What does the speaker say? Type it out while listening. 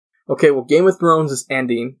Okay, well, Game of Thrones is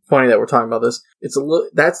ending. Funny that we're talking about this.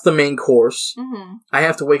 That's the main course. Mm-hmm. I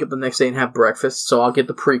have to wake up the next day and have breakfast, so I'll get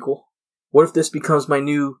the prequel. What if this becomes my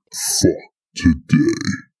new... Fuck today.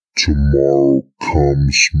 Tomorrow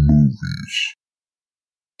comes movies.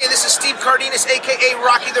 Hey, this is Steve Cardenas, a.k.a.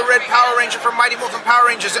 Rocky the Red Power Ranger from Mighty Morphin Power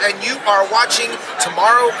Rangers, and you are watching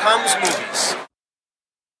Tomorrow Comes Movies.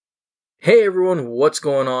 Hey everyone, what's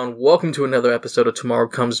going on? Welcome to another episode of Tomorrow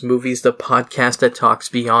Comes Movies, the podcast that talks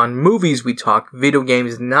beyond movies. We talk video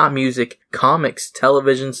games, not music, comics,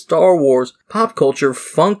 television, Star Wars, pop culture,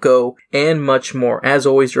 Funko, and much more. As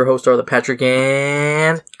always, your hosts are the Patric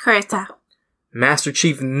and... Carissa. Master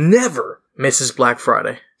Chief never misses Black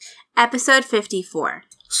Friday. Episode 54.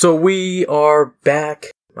 So we are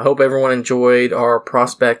back. I hope everyone enjoyed our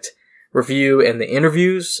prospect review and the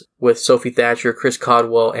interviews with Sophie Thatcher, Chris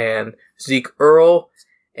Caldwell, and Zeke Earl.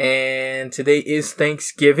 And today is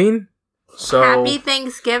Thanksgiving. So happy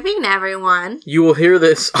Thanksgiving, everyone. You will hear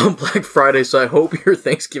this on Black Friday, so I hope your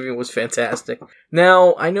Thanksgiving was fantastic.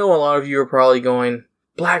 Now, I know a lot of you are probably going,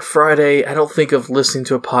 Black Friday, I don't think of listening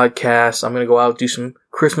to a podcast. I'm going to go out, do some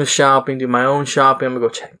Christmas shopping, do my own shopping. I'm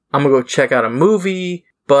going to go check out a movie.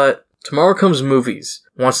 But Tomorrow Comes Movies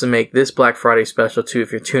wants to make this Black Friday special too,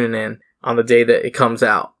 if you're tuning in on the day that it comes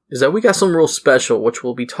out. Is that we got some real special, which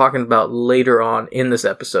we'll be talking about later on in this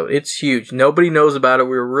episode. It's huge. Nobody knows about it.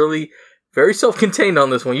 We're really very self-contained on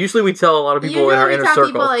this one. Usually we tell a lot of people in our inner circle.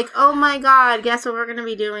 People like, oh my god, guess what we're going to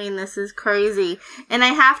be doing? This is crazy. And I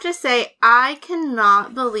have to say, I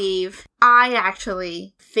cannot believe I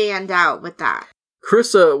actually fanned out with that.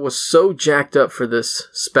 Carissa was so jacked up for this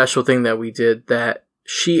special thing that we did that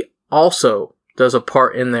she also does a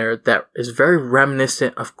part in there that is very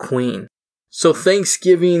reminiscent of Queen. So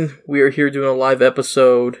Thanksgiving, we are here doing a live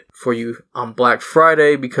episode for you on Black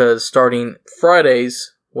Friday because starting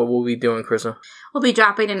Fridays, what will we be doing, Carissa? We'll be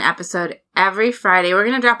dropping an episode every Friday. We're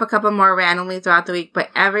going to drop a couple more randomly throughout the week, but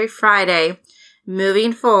every Friday,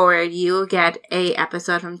 moving forward, you will get a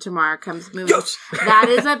episode from Tomorrow Comes Movies. Yes! That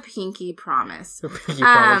is a pinky promise. A pinky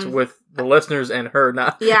promise with the listeners and her,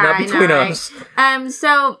 not between us. Right?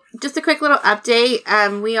 So, just a quick little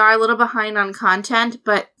update. We are a little behind on content,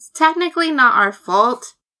 but it's technically not our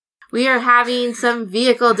fault. We are having some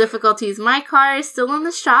vehicle difficulties. My car is still in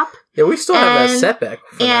the shop. Yeah, we still have that setback.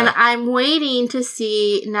 And I'm waiting to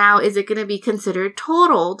see now, is it going to be considered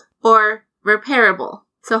totaled or repairable?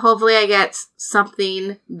 So hopefully I get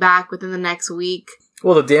something back within the next week.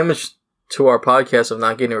 Well, the damage to our podcast of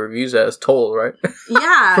not getting reviews is total, right?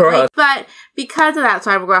 Yeah. But because of that,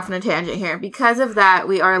 sorry, we'll go off on a tangent here. Because of that,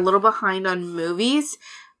 we are a little behind on movies,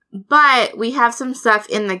 but we have some stuff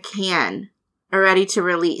in the can ready to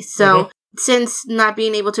release. So since not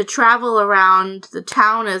being able to travel around the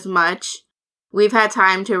town as much, we've had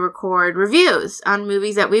time to record reviews on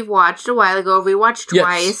movies that we've watched a while ago. We watched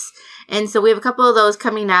twice. Yes. And so we have a couple of those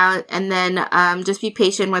coming out, and then just be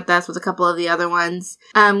patient with us with a couple of the other ones.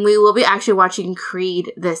 We will be actually watching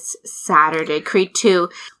Creed this Saturday, Creed 2.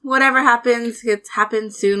 Whatever happens, it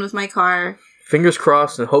happens soon with my car. Fingers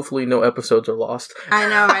crossed, and hopefully no episodes are lost. I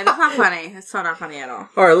know, right? That's not funny. It's so not funny at all.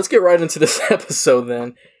 All right, let's get right into this episode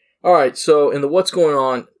then. All right, so in the What's Going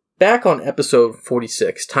On, back on episode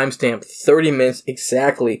 46, timestamp 30 minutes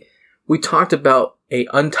exactly, we talked about a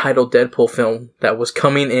untitled Deadpool film that was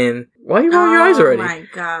coming in. Why are you rolling your eyes already? Oh my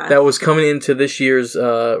god. That was coming into this year's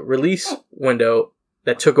release window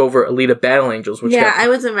that took over Alita Battle Angels. Which I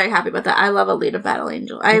wasn't very happy about that. I love Alita Battle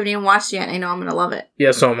Angel. I haven't even watched it yet. I know I'm going to love it.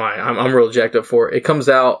 Yeah, so am I. I'm real jacked up for it. It comes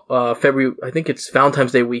out February, I think it's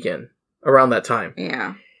Valentine's Day weekend, around that time.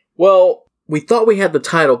 Yeah. Well, we thought we had the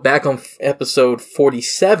title back on episode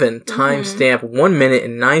 47, timestamp 1 minute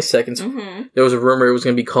and 9 seconds. Mm-hmm. There was a rumor it was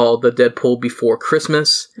going to be called The Deadpool Before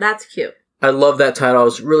Christmas. That's cute. I love that title. I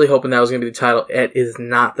was really hoping that was going to be the title. It is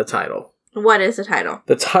not the title. What is the title?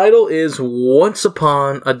 The title is Once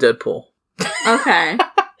Upon a Deadpool. Okay.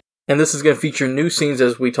 And this is going to feature new scenes,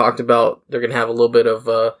 as we talked about. They're going to have a little bit of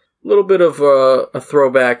a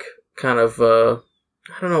throwback kind of,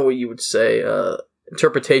 I don't know what you would say,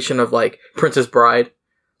 interpretation of like Princess Bride.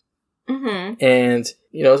 Mm-hmm. And,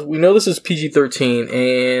 you know, we know this is PG-13,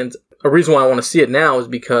 and a reason why I want to see it now is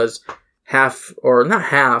because not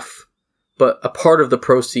half, but a part of the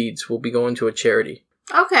proceeds will be going to a charity.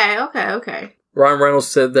 Okay. Ryan Reynolds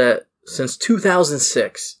said that since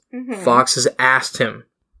 2006, Fox has asked him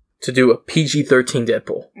to do a PG-13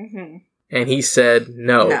 Deadpool. Mm-hmm. And he said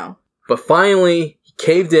no. But finally, he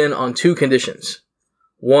caved in on two conditions.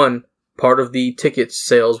 One, part of the ticket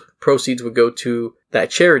sales proceeds would go to that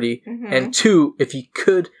charity. Mm-hmm. And two, if he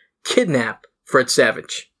could kidnap Fred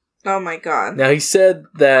Savage. Oh my god. Now he said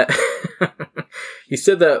that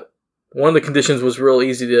One of the conditions was real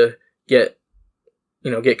easy to get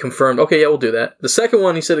confirmed. Okay, yeah, we'll do that. The second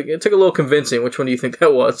one, he said it took a little convincing. Which one do you think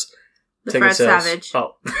that was? The Fred Savage.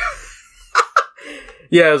 Oh.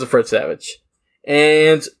 Yeah, it was a Fred Savage.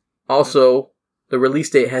 And also, the release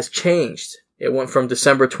date has changed. It went from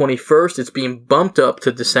December 21st. It's being bumped up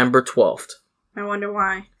to December 12th. I wonder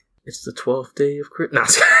why. It's the 12th day of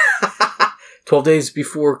Christmas. No, 12 days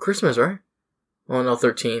before Christmas, right? Oh, no,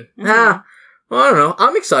 13. Mm-hmm. Well, I don't know.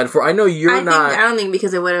 I'm excited for it. I know you're not. I don't think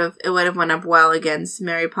because it would have went up well against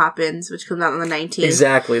Mary Poppins, which comes out on the 19th.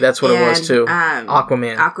 Exactly. That's what it was, too.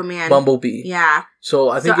 Aquaman. Bumblebee. Yeah. So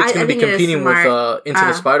I think it's going to be competing with Into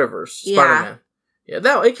the Spider-Verse. Spider-Man.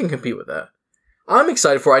 Yeah, it can compete with that. I'm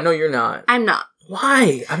excited for it. I know you're not. I'm not.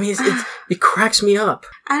 Why? I mean, it cracks me up.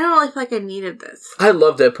 I don't really feel like I needed this. I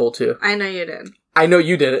love Deadpool, too. I know you did. I know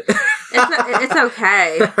you did it. It's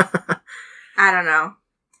okay. I don't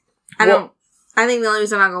know. I think the only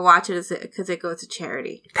reason I'll go watch it is because it goes to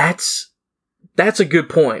charity. That's a good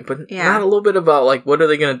point, but not a little bit about, like, what are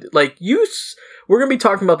they going to do? Like, we're going to be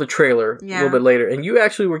talking about the trailer a little bit later, and you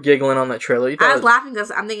actually were giggling on that trailer. I was laughing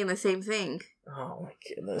because I'm thinking the same thing. Oh, my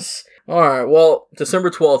goodness. All right, well, December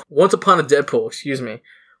 12th, Once Upon a Deadpool,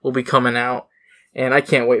 will be coming out, and I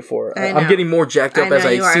can't wait for it. I'm getting more jacked up as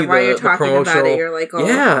I see the promotional. About it, you're like, oh.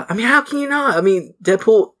 Yeah, I mean, how can you not? I mean,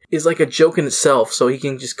 Deadpool is like a joke in itself, so he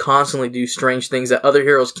can just constantly do strange things that other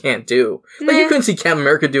heroes can't do. Like, you couldn't see Captain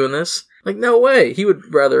America doing this. Like, no way. He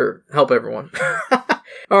would rather help everyone.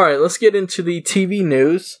 Alright, let's get into the TV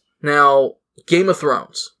news. Now, Game of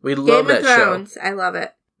Thrones. We love that show. Game of Thrones. I love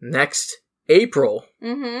it. Next April.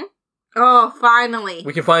 Mm-hmm. Oh, finally.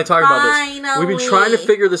 We can finally talk about this. We've been trying to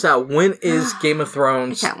figure this out. When is Game of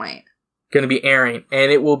Thrones? I can't wait. Going to be airing, and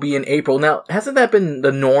it will be in April. Now, hasn't that been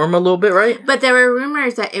the norm a little bit, right? But there were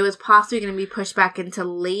rumors that it was possibly going to be pushed back into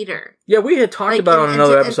later. Yeah, we had talked about it on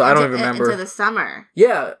another episode. I don't even remember. Into the summer.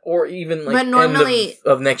 Yeah, or even like end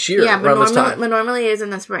of next year, around this time. But normally it is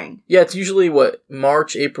in the spring. Yeah, it's usually,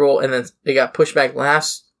 March, April, and then it got pushed back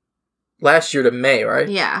last year to May, right?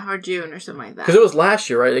 Yeah, or June or something like that. Because it was last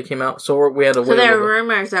year, right? It came out, so we had to wait. So there are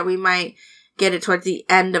rumors that we might get it towards the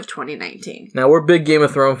end of 2019. Now, we're big Game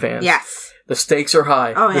of Thrones fans. Yes. The stakes are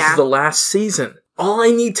high. Oh, This is the last season. All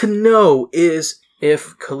I need to know is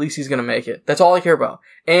if Khaleesi's going to make it. That's all I care about.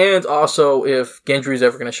 And also if Gendry's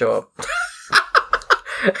ever going to show up.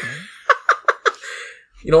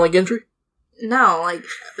 You don't like Gendry? No,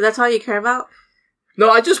 that's all you care about?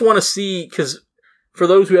 No, I just want to see, because for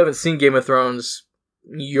those who haven't seen Game of Thrones,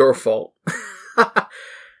 your fault.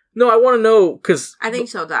 No, I want to know, because... I think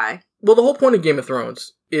she'll die. Well, the whole point of Game of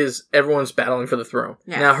Thrones is everyone's battling for the throne.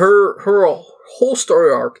 Yes. Now, her whole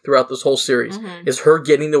story arc throughout this whole series is her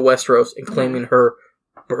getting to Westeros and claiming her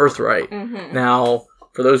birthright. Mm-hmm. Now,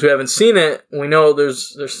 for those who haven't seen it, we know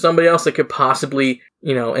there's somebody else that could possibly,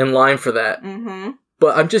 in line for that. Mm-hmm.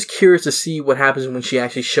 But I'm just curious to see what happens when she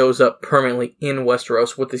actually shows up permanently in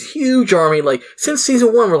Westeros with this huge army. Like, since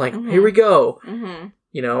season 1, we're like, here we go. Mm-hmm.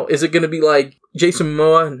 Is it going to be like Jason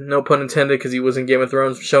Momoa, no pun intended, because he was in Game of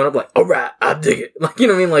Thrones, showing up like, alright, I dig it. Like, you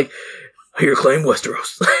know what I mean? Like, here, claim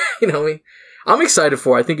Westeros. You know what I mean? I'm excited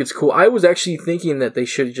for it. I think it's cool. I was actually thinking that they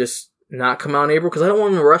should just not come out in April, because I don't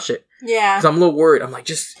want them to rush it. Yeah. Because I'm a little worried. I'm like,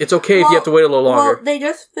 it's okay if you have to wait a little longer.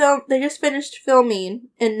 Well, they just finished filming,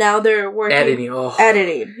 and now they're working.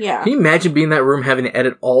 Editing, yeah. Can you imagine being in that room, having to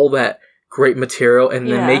edit all that great material, and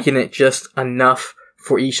then making it just enough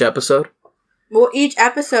for each episode? Well, each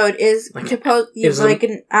episode is like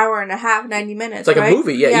an hour and a half, 90 minutes. It's like a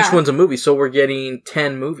movie, yeah. Each one's a movie, so we're getting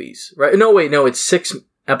 10 movies, right? No, it's 6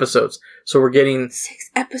 episodes. So we're getting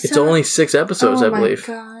 6 episodes. It's only 6 episodes, I believe.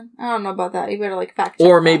 Oh my god, I don't know about that. You better fact check.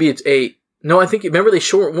 Or maybe it's 8. No, I think remember they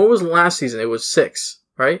short. What was the last season? It was 6,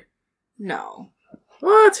 right? No.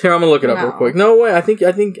 What? Here, I'm gonna look it up real quick. No way. I think.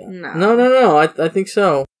 No. I think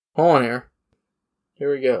so. Hold on here. Here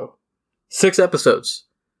we go. 6 episodes.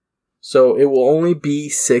 So it will only be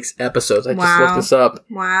 6 episodes. I just looked this up.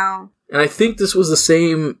 Wow. And I think this was the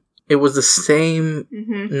same. It was the same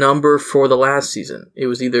number for the last season. It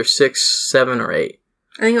was either 6, 7, or 8.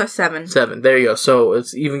 I think it was 7. 7. There you go. So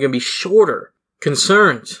it's even going to be shorter.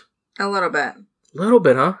 Concerned. A little bit. A little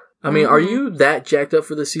bit, huh? I mean, are you that jacked up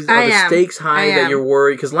for this season? Are the stakes high that you're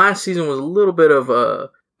worried? Because last season was a little bit of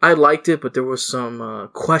I liked it, but there was some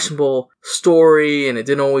questionable story, and it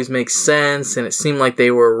didn't always make sense, and it seemed like they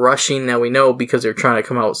were rushing. Now we know because they're trying to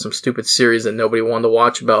come out with some stupid series that nobody wanted to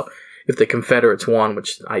watch about if the Confederates won,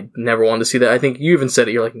 which I never wanted to see that. I think you even said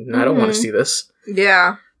it. You're like, I don't want to see this.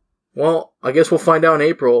 Yeah. Well, I guess we'll find out in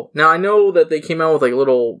April. Now, I know that they came out with like a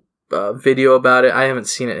little video about it. I haven't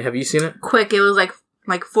seen it. Have you seen it? Quick. It was like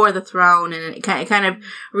like For the Throne, and it kind of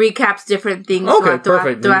recaps different things. Okay,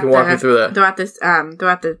 perfect. You can walk me through that throughout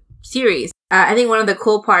the series. I think one of the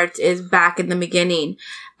cool parts is back in the beginning,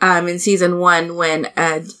 in season 1, when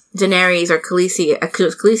Daenerys, or Khaleesi, it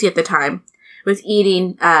was Khaleesi at the time, was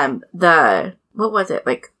eating what was it,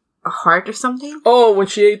 like a heart or something? Oh, when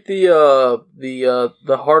she ate the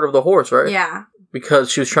heart of the horse, right? Yeah,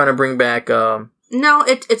 because she was trying to bring back. No,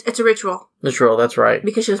 it's a ritual. Ritual, that's right.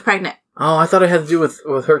 Because she was pregnant. Oh, I thought it had to do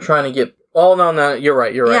with her trying to get. Oh no, you're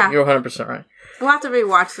right. Yeah. You're 100% right. We'll have to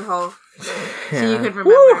rewatch the whole. Yeah. So you can remember.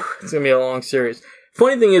 Woo! It's gonna be a long series.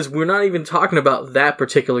 Funny thing is, we're not even talking about that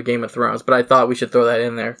particular Game of Thrones, but I thought we should throw that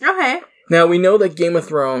in there. Okay. Now, we know that Game of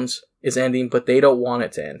Thrones is ending, but they don't want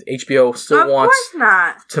it to end. HBO still wants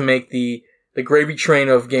to make the gravy train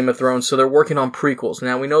of Game of Thrones, so they're working on prequels.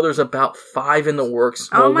 Now, we know there's about 5 in the works.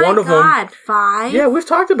 Oh my God, 5? Yeah, we've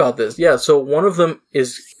talked about this. Yeah, so one of them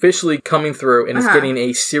is officially coming through, and is getting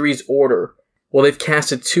a series order. Well, they've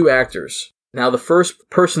casted 2 actors. Now, the first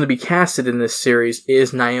person to be casted in this series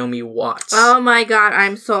is Naomi Watts. Oh my God,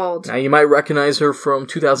 I'm sold. Now, you might recognize her from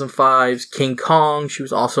 2005's King Kong. She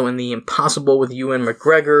was also in The Impossible with Ewan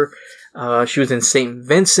McGregor. She was in St.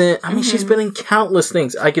 Vincent. I mean, she's been in countless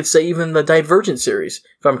things. I could say even the Divergent series,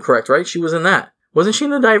 if I'm correct, right? She was in that. Wasn't she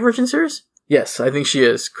in the Divergent series? Yes, I think she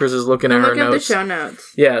is. Chris is looking at her notes. Look at the show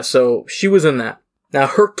notes. Yeah, so she was in that. Now,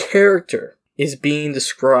 her character is being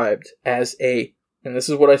described as and this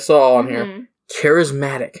is what I saw on here,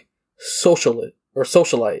 charismatic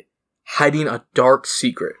socialite hiding a dark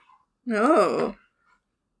secret. Oh.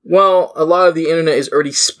 Well, a lot of the internet is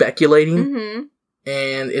already speculating,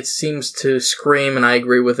 and it seems to scream, and I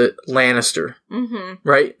agree with it, Lannister.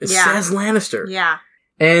 Right? It says Lannister. Yeah.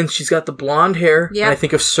 And she's got the blonde hair, and I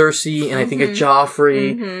think of Cersei, and I think of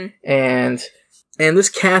Joffrey, and this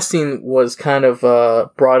casting was kind of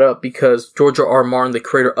brought up because George R. Martin, the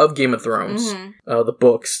creator of Game of Thrones, the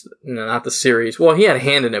books, not the series. Well, he had a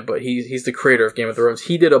hand in it, but he's the creator of Game of Thrones.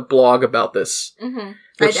 He did a blog about this.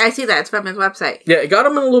 I see that. It's from his website. Yeah, it got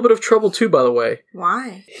him in a little bit of trouble, too, by the way.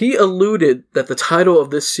 Why? He alluded that the title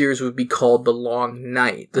of this series would be called The Long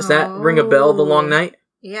Night. Does that ring a bell, The Long Night?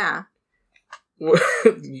 Yeah.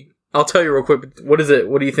 I'll tell you real quick. What is it?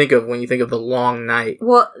 What do you think of when you think of The Long Night?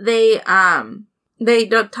 Well, they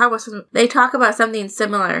don't talk about something. They talk about something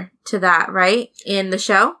similar to that, right? In the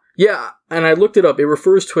show? Yeah, and I looked it up. It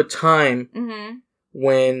refers to a time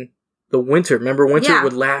when the winter, remember winter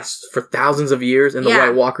would last for thousands of years and the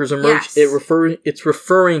White Walkers emerged? Yes. It's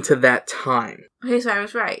referring to that time. Okay, so I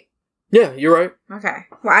was right. Yeah, you're right. Okay.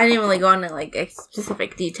 Well, I didn't really go into like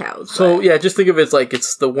specific details. So yeah, just think of it as like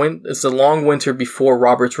it's the long winter before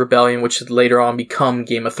Robert's Rebellion, which would later on become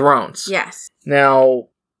Game of Thrones. Yes. Now,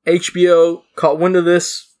 HBO caught wind of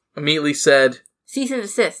this, immediately said... Cease and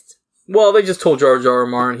desist. Well, they just told George R. R.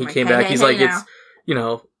 Martin, he came back, he's like, it's,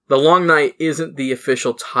 The Long Night isn't the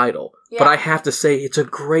official title. Yeah. But I have to say, it's a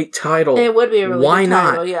great title. It would be a really good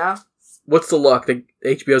title, yeah. What's the luck that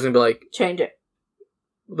HBO's gonna be like... Change it.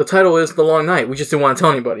 The title is The Long Night, we just didn't want to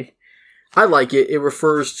tell anybody. I like it. It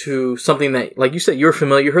refers to something that, like you said, you're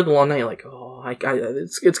familiar, you heard The Long Night, you're like,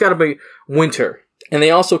 it's gotta be winter. And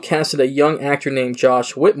they also casted a young actor named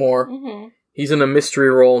Josh Whitmore. He's in a mystery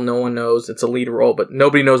role. No one knows. It's a lead role, but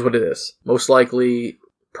nobody knows what it is. Most likely,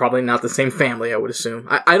 probably not the same family, I would assume.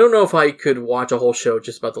 I don't know if I could watch a whole show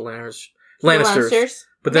just about the Lannisters.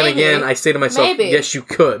 But then again, I say to myself, yes, you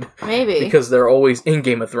could. Maybe. Because they're always in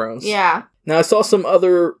Game of Thrones. Yeah. Now, I saw some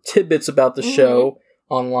other tidbits about the show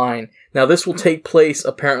online. Now, this will take place,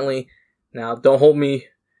 apparently... Now, don't hold me...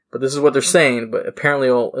 But this is what they're saying, but apparently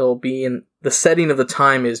it'll be in... The setting of the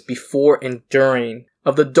time is before and during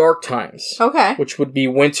of the Dark Times. Okay. Which would be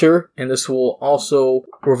winter, and this will also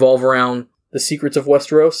revolve around the secrets of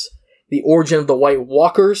Westeros, the origin of the White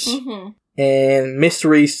Walkers, and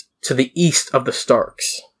mysteries to the east of the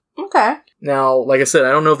Starks. Okay. Now, like I said,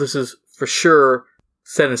 I don't know if this is for sure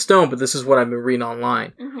set in stone, but this is what I've been reading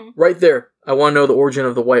online. Right there, I want to know the origin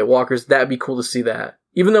of the White Walkers. That'd be cool to see that.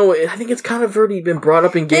 Even though I think it's kind of already been brought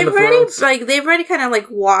up in Game of Thrones. They've already kind of like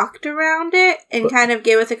walked around it and kind of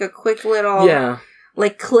gave us like a quick little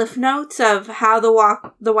like cliff notes of how the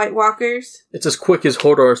White Walkers. It's as quick as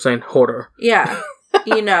Hodor saying Hodor. Yeah.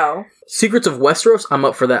 Secrets of Westeros, I'm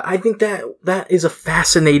up for that. I think that is a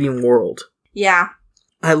fascinating world. Yeah.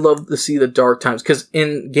 I love to see the Dark Times, because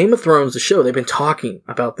in Game of Thrones, the show, they've been talking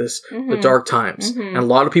about this, the Dark Times. And a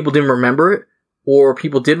lot of people didn't remember it, or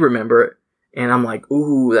people did remember it. And I'm like,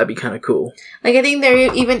 ooh, that'd be kind of cool. Like, I think there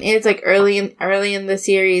even is, like, early in the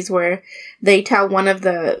series where they tell one of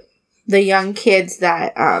the young kids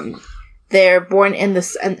that, they're born in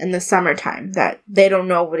the summertime, that they don't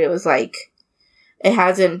know what it was like. it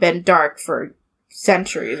hasn't been dark for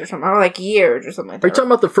centuries or something, or like years or something like that. Are you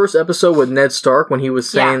talking about the first episode with Ned Stark when he was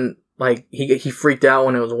saying, like, he freaked out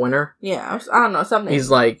when it was winter? Yeah, I don't know, something. He's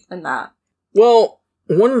like... in that. Well...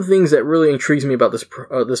 One of the things that really intrigues me about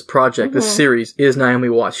this project, this series, is Naomi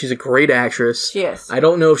Watts. She's a great actress. She is. I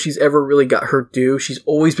don't know if she's ever really got her due. She's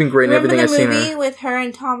always been great in everything I've seen her. Remember the movie with her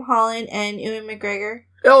and Tom Holland and Ewan McGregor?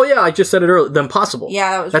 Oh, yeah, I just said it earlier. The Impossible.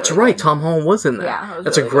 Yeah, That's really right. good. Tom Holland was in that. Yeah,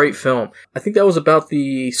 That's really a great film. I think that was about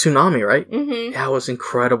the tsunami, right? Mm-hmm. Yeah, it was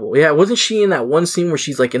incredible. Yeah, wasn't she in that one scene where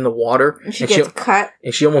she's like in the water? And she gets cut.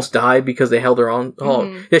 And she almost died because they held her on?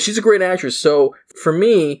 Oh, yeah, she's a great actress. So, for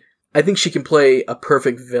me... I think she can play a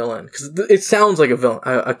perfect villain. Because it sounds like a villain.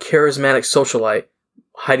 A charismatic socialite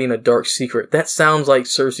hiding a dark secret. That sounds like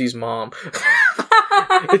Cersei's mom.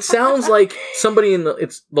 It sounds like somebody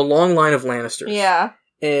it's the long line of Lannisters. Yeah.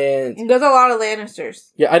 And there's a lot of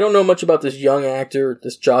Lannisters. Yeah, I don't know much about this young actor,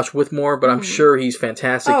 this Josh Whitmore, but I'm sure he's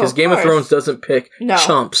fantastic. Because Game of Thrones doesn't pick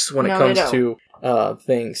chumps when it comes to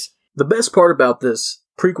things. The best part about this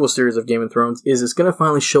prequel series of Game of Thrones is it's going to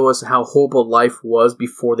finally show us how horrible life was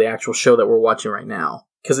before the actual show that we're watching right now.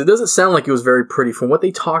 Because it doesn't sound like it was very pretty. From what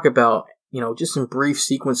they talk about, just in brief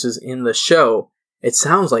sequences in the show, it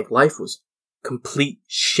sounds like life was complete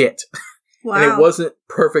shit. Wow. And it wasn't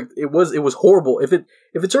perfect. It was horrible. If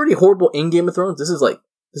it's already horrible in Game of Thrones, this is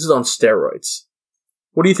on steroids.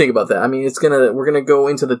 What do you think about that? I mean, we're gonna go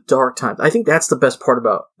into the dark times. I think that's the best part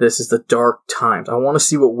about this is the dark times. I want to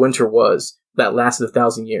see what winter was. That lasted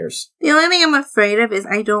 1,000 years. The only thing I'm afraid of is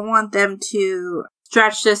I don't want them to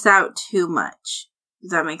stretch this out too much.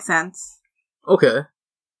 Does that make sense? Okay.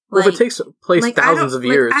 Well, if it takes place thousands of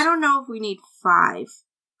years... I don't know if we need 5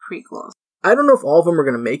 prequels. I don't know if all of them are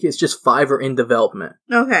going to make it. It's just 5 are in development.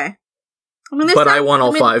 Okay. I want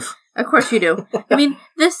all 5. Of course you do. I mean,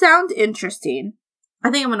 this sounds interesting.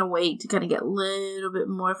 I think I'm going to wait to kind of get a little bit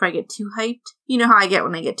more if I get too hyped. You know how I get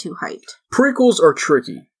when I get too hyped. Prequels are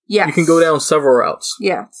tricky. Yes. You can go down several routes.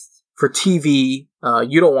 Yes. For TV,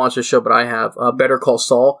 you don't watch the show, but I have. Better Call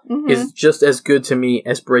Saul is just as good to me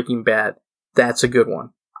as Breaking Bad. That's a good one.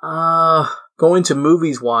 Going to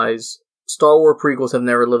movies-wise, Star Wars prequels have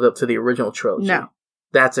never lived up to the original trilogy. No.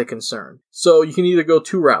 That's a concern. So you can either go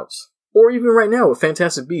 2 routes. Or even right now, with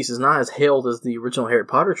Fantastic Beasts is not as hailed as the original Harry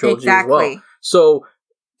Potter trilogy as well. So,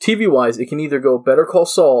 TV-wise, it can either go Better Call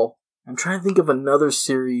Saul. I'm trying to think of another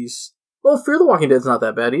series... Well, Fear the Walking Dead's not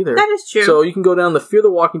that bad either. That is true. So you can go down the Fear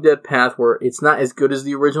the Walking Dead path where it's not as good as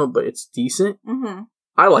the original, but it's decent. Mm-hmm.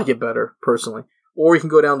 I like it better, personally. Or you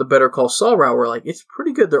can go down the Better Call Saul route where, it's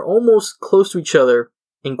pretty good. They're almost close to each other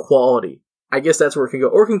in quality. I guess that's where it can go.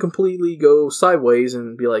 Or it can completely go sideways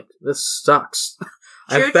and be like, this sucks.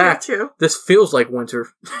 In fact, this feels like winter.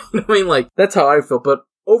 You know what I mean? That's how I feel. But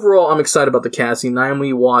overall, I'm excited about the casting.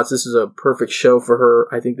 Naomi Watts, this is a perfect show for her.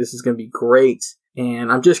 I think this is going to be great.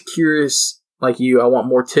 And I'm just curious, like you, I want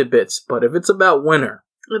more tidbits. But if it's about winter...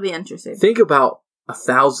 It'll be interesting. Think about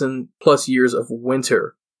 1,000+ years of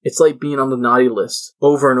winter. It's like being on the naughty list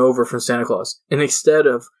over and over from Santa Claus. And instead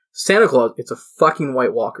of Santa Claus, it's a fucking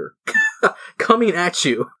White Walker coming at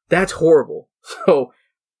you. That's horrible. So,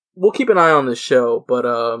 we'll keep an eye on this show. But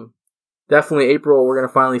definitely April, we're going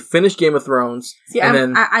to finally finish Game of Thrones. See, I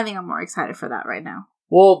think I'm more excited for that right now.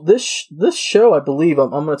 Well, this show, I believe, I'm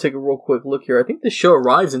going to take a real quick look here. I think this show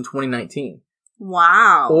arrives in 2019.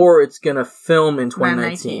 Wow. Or it's going to film in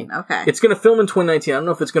 2019. Okay. It's going to film in 2019. I don't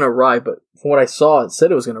know if it's going to arrive, but from what I saw, it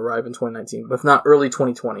said it was going to arrive in 2019, but if not, early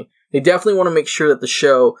 2020. They definitely want to make sure that the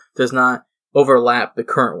show does not overlap the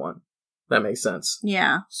current one. That makes sense.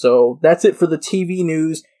 Yeah. So that's it for the TV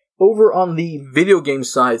news. Over on the video game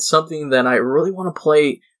side, something that I really want to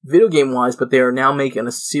play video game-wise, but they are now making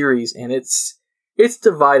a series, and it's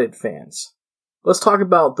divided fans. Let's talk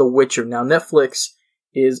about The Witcher. Now, Netflix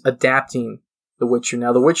is adapting The Witcher.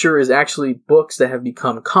 Now, The Witcher is actually books that have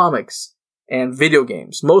become comics and video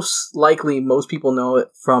games. Most likely, most people know it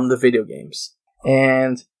from the video games.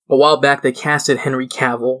 And a while back, they casted Henry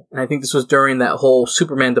Cavill, and I think this was during that whole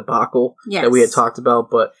Superman debacle that we had talked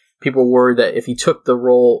about, but people were worried that if he took the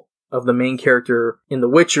role of the main character in The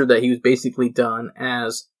Witcher, that he was basically done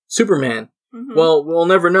as Superman. Mm-hmm. Well, we'll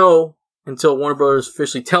never know until Warner Brothers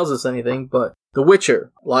officially tells us anything, but The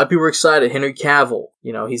Witcher, a lot of people are excited. Henry Cavill,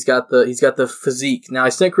 he's got the physique. Now, I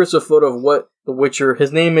sent Chris a photo of what The Witcher,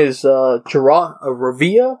 his name is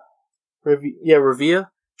Rivia,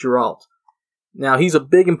 Geralt. Now, he's a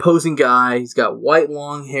big, imposing guy. He's got white,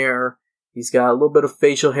 long hair. He's got a little bit of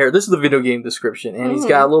facial hair. This is the video game description. And he's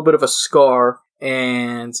got a little bit of a scar.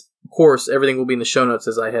 And, of course, everything will be in the show notes,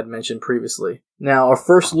 as I had mentioned previously. Now, our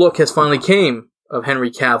first look has finally came of Henry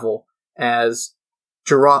Cavill as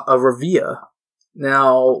Rivia.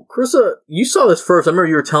 Now, Carissa, you saw this first. I remember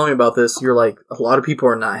you were telling me about this. You're like, a lot of people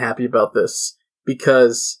are not happy about this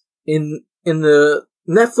because in the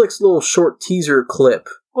Netflix little short teaser clip,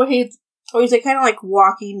 Where he's like kind of like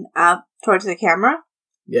walking up towards the camera.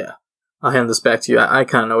 yeah, I'll hand this back to you. I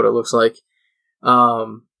kind of know what it looks like.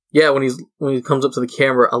 Yeah, when he comes up to the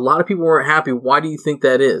camera, a lot of people weren't happy. Why do you think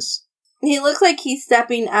that is? He looks like he's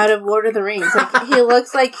stepping out of Lord of the Rings. Like, he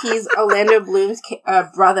looks like he's Orlando Bloom's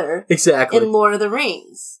brother. Exactly. In Lord of the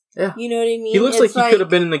Rings. Yeah. You know what I mean? He looks like he could have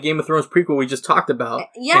been in the Game of Thrones prequel we just talked about.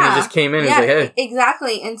 Yeah. And he just came in and was like, hey.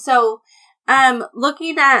 Exactly. And so,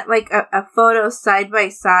 looking at like a photo side by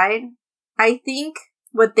side, I think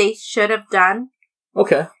what they should have done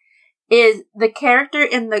is the character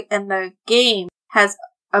in the game has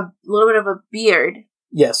a little bit of a beard.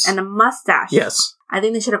 Yes. And a mustache. Yes. I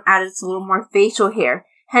think they should have added a little more facial hair.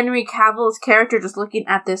 Henry Cavill's character, just looking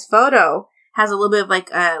at this photo, has a little bit of like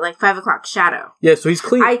 5 o'clock shadow. Yeah, so he's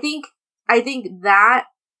clean. I think that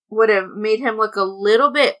would have made him look a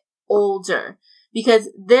little bit older. Because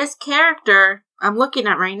this character I'm looking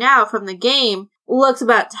at right now from the game looks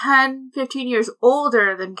about 10, 15 years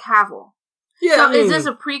older than Cavill. Yeah. So is this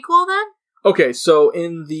a prequel then? Okay, so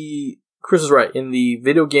Chris is right. In the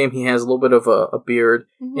video game, he has a little bit of a beard.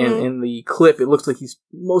 Mm-hmm. And in the clip, it looks like he's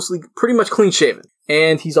pretty much clean shaven.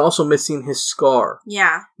 And he's also missing his scar.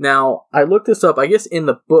 Yeah. Now, I looked this up. I guess in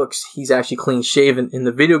the books, he's actually clean shaven. In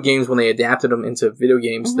the video games, when they adapted him into video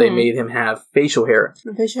games, they made him have facial hair.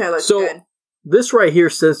 The facial hair looks good. This right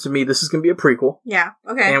here says to me this is going to be a prequel. Yeah,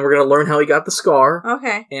 okay. And we're going to learn how he got the scar.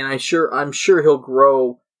 Okay. And I'm sure he'll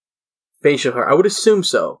grow facial hair. I would assume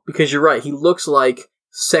so. Because you're right. He looks like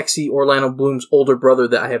sexy Orlando Bloom's older brother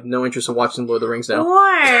that I have no interest in watching Lord of the Rings now.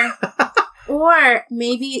 Or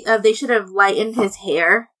maybe they should have lightened his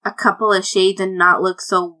hair a couple of shades and not look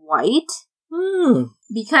so white.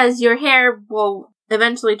 Because your hair will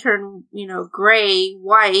eventually turn, gray,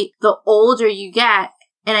 white, the older you get.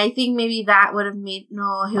 And I think maybe that would have made...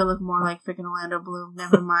 No, he'll look more like freaking Orlando Bloom.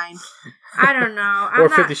 Never mind. I don't know. Or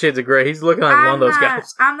 50 Shades of Grey. He's looking like one of those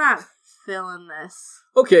guys. I'm not feeling this.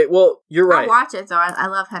 Okay, well, you're right. I'll watch it, though. I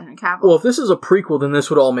love Henry Cavill. Well, if this is a prequel, then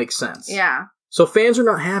this would all make sense. Yeah. So fans are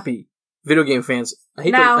not happy. Video game fans. I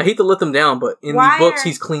hate to let them down, but in the books,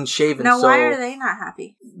 he's clean shaven. Now, so why are they not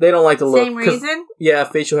happy? They don't like the look. Same reason? Yeah,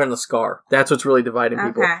 facial hair and the scar. That's what's really dividing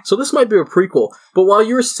people. Okay. So this might be a prequel. But while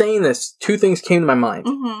you were saying this, two things came to my mind.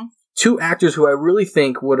 Mm-hmm. Two actors who I really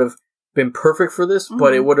think would have been perfect for this,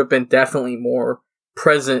 but it would have been definitely more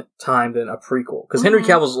present time than a prequel. Because Henry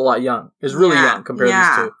Cavill's a lot young. Is really young compared to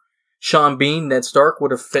these two. Sean Bean, Ned Stark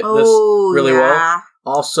would have fit this really well.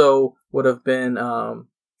 Also would have been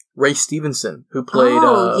Ray Stevenson, who played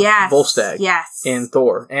Volstagg in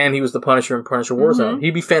Thor. And he was the Punisher in Punisher Warzone.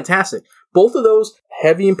 He'd be fantastic. Both of those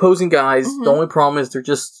heavy, imposing guys. The only problem is they're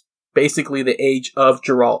just basically the age of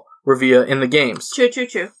Geralt Rivia in the games. True.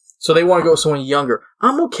 So they want to go with someone younger.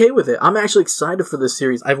 I'm okay with it. I'm actually excited for this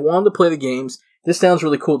series. I've wanted to play the games. This sounds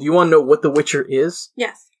really cool. Do you want to know what The Witcher is?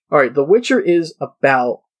 Yes. Alright, The Witcher is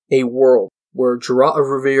about a world where Geralt of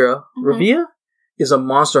Rivia is a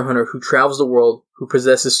monster hunter who travels the world who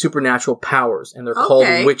possesses supernatural powers, and they're called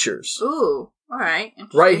Witchers. Ooh, alright.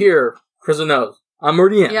 Right here, Chris knows. I'm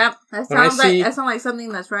already in. Yep, that sounds like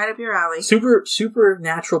something that's right up your alley.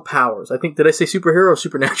 Supernatural powers. I think, did I say superhero or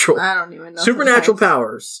supernatural? I don't even know. Supernatural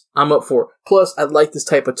powers. I'm up for. Plus, I like this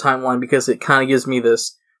type of timeline because it kind of gives me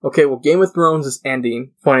this. Okay, well, Game of Thrones is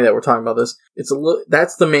ending. Funny that we're talking about this.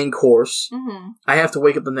 That's the main course. Mm-hmm. I have to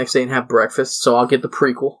wake up the next day and have breakfast, so I'll get the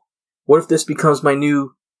prequel. What if this becomes my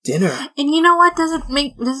new dinner? And you know what?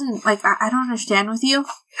 I don't understand with you.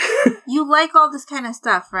 You like all this kind of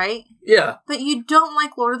stuff, right? Yeah. But you don't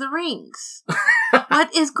like Lord of the Rings.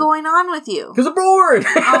 What is going on with you? Because I'm bored.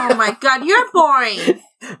 Oh my god, you're boring.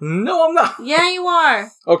 No, I'm not. Yeah, you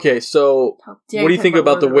are. Okay, so what do you think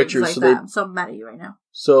about The Witcher? I'm so mad at you right now.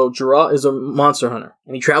 So Geralt is a monster hunter,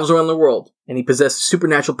 and he travels around the world, and he possesses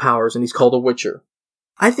supernatural powers, and he's called a Witcher.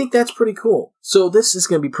 I think that's pretty cool. So this is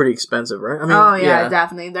going to be pretty expensive, right? I mean,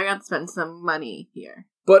 definitely. They're going to spend some money here.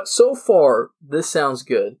 But so far, this sounds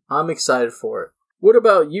good. I'm excited for it. What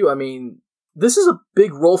about you? I mean, this is a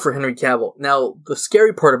big role for Henry Cavill. Now, the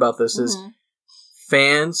scary part about this is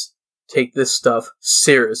fans take this stuff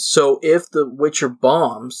serious. So if The Witcher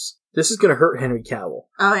bombs, this is going to hurt Henry Cavill.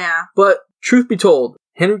 Oh, yeah. But truth be told,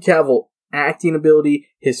 Henry Cavill, acting ability,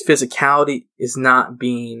 his physicality is not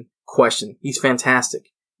being questioned. He's fantastic.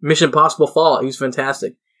 Mission Impossible Fallout, he was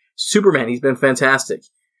fantastic. Superman, he's been fantastic.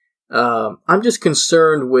 I'm just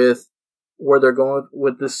concerned with where they're going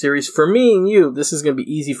with this series. For me and you, this is going to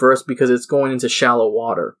be easy for us because it's going into shallow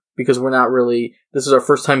water. because this is our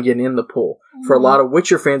first time getting in the pool. For a lot of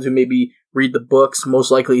Witcher fans who maybe read the books,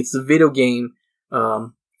 most likely it's the video game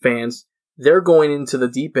fans, they're going into the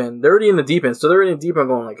deep end. They're already in the deep end, so they're in the deep end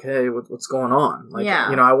going like, hey, what's going on? Like,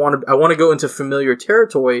 I want to go into familiar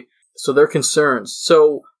territory, so they're concerned.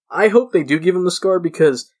 So I hope they do give him the scar,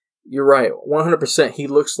 because you're right, 100%. He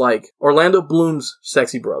looks like Orlando Bloom's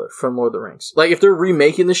sexy brother from Lord of the Rings. Like, if they're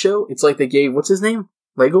remaking the show, it's like they gave, what's his name?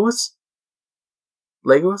 Legolas?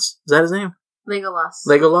 Is that his name? Legolas.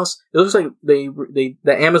 It looks like the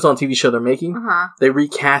Amazon TV show they're making, they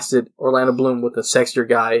recasted Orlando Bloom with a sexier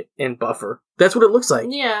guy in Buffer. That's what it looks like.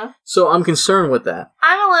 Yeah. So I'm concerned with that.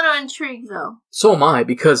 I'm a little intrigued, though. So am I,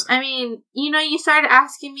 because... I mean, you started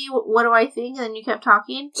asking me what do I think, and then you kept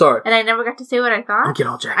talking. Sorry. And I never got to say what I thought. I'm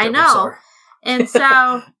getting all jacked up. I know. I'm sorry. And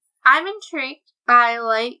so, I'm intrigued. I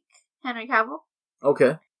like Henry Cavill.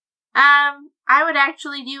 Okay. I would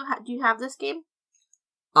actually... Do you have this game?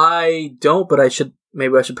 I don't, but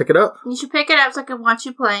maybe I should pick it up. You should pick it up so I can watch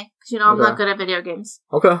you play. Because I'm not good at video games.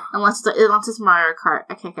 Okay. Unless it's Mario Kart.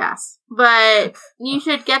 I kick ass. But you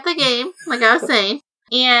should get the game, like I was saying.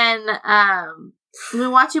 And we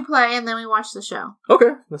watch you play, and then we watch the show.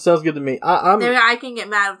 Okay. That sounds good to me. I can get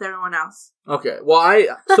mad with everyone else. Okay. Well,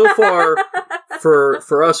 so far,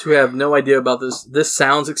 for us who have no idea about this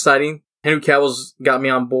sounds exciting. Henry Cavill's got me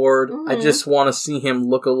on board. Mm-hmm. I just want to see him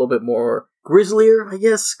look a little bit more grislier, I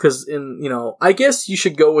guess, because I guess you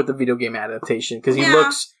should go with the video game adaptation, because he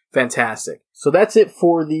looks fantastic. So that's it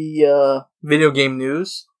for the video game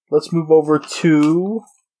news. Let's move over to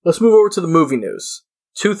the movie news.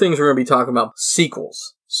 Two things we're going to be talking about: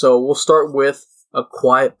 sequels. So we'll start with A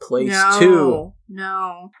Quiet Place 2.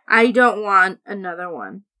 No, I don't want another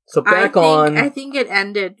one. So I think it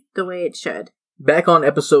ended the way it should. Back on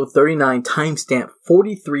episode 39, timestamp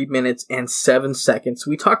 43 minutes and 7 seconds,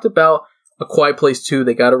 we talked about A Quiet Place 2.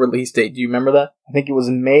 They got a release date. Do you remember that? I think it was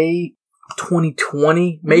May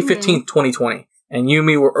 2020, May 15th, 2020. And you and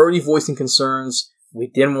me were already voicing concerns. We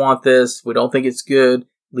didn't want this. We don't think it's good.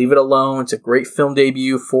 Leave it alone. It's a great film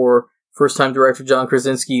debut for first-time director John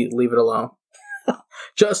Krasinski. Leave it alone.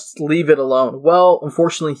 Just leave it alone. Well,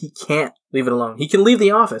 unfortunately, he can't leave it alone. He can leave The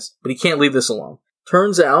Office, but he can't leave this alone.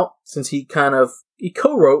 Turns out, since he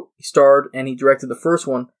co-wrote, he starred, and he directed the first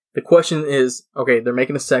one, the question is, okay, they're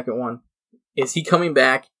making a second one. Is he coming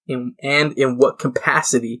back, and in what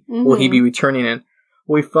capacity will he be returning in?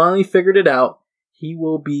 We finally figured it out. He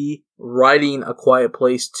will be writing A Quiet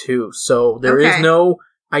Place 2. So there is no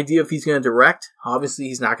idea if he's going to direct. Obviously,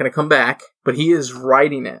 he's not going to come back, but he is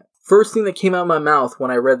writing it. First thing that came out of my mouth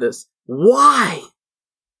when I read this, why?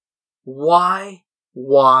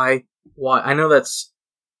 I know that's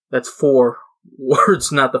 4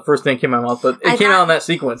 words, not the first thing that came out of my mouth, but it came out in that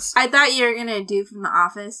sequence. I thought you were going to do from The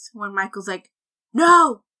Office when Michael's like,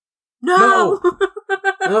 No!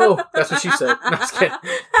 That's what she said. No, just kidding.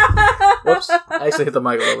 Whoops. I actually hit the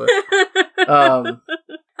mic a little bit.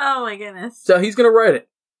 Oh my goodness. So he's going to write it.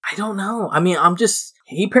 I don't know. I mean,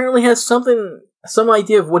 he apparently has some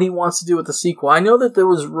idea of what he wants to do with the sequel. I know that there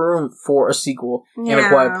was room for a sequel in A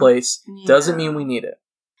Quiet Place. Yeah. Doesn't mean we need it.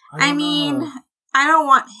 I mean, I don't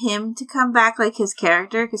want him to come back like his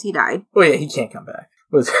character, because he died. Oh yeah, he can't come back.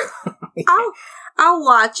 I'll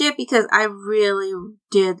watch it, because I really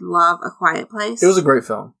did love A Quiet Place. It was a great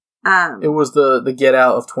film. It was the Get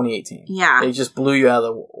Out of 2018. Yeah. It just blew you out of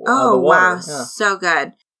the water. Oh, wow. Yeah. So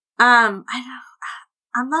good. I'm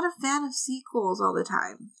not a fan of sequels all the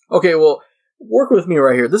time. Okay, well, work with me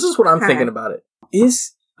right here. This is what I'm thinking about it.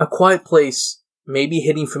 Is A Quiet Place maybe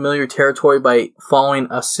hitting familiar territory by following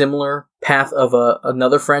a similar path of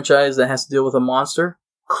another franchise that has to deal with a monster?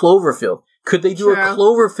 Cloverfield. Could they do a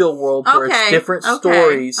Cloverfield world where it's different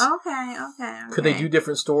stories? Okay. Could they do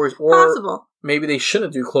different stories? Or possible. Maybe they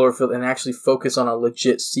shouldn't do Cloverfield and actually focus on a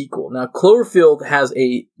legit sequel. Now, Cloverfield has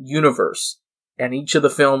a universe, and each of the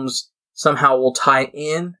films somehow will tie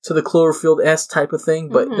in to the Cloverfield-esque type of thing,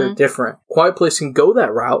 but they're different. Quiet Place can go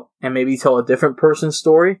that route and maybe tell a different person's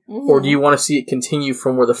story, or do you want to see it continue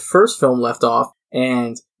from where the first film left off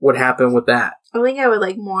and what happened with that? I think I would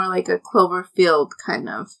like more like a Cloverfield kind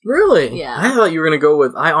of. Really? Yeah. I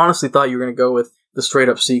honestly thought you were going to go with the straight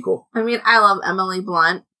up sequel. I mean, I love Emily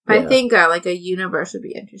Blunt. Yeah. I think like a universe would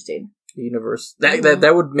be interesting. Universe.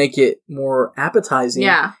 That would make it more appetizing.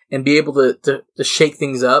 Yeah. And be able to shake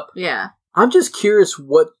things up. Yeah. I'm just curious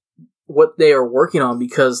what they are working on,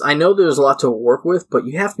 because I know there's a lot to work with, but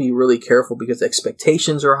you have to be really careful because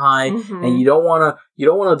expectations are high, and you don't want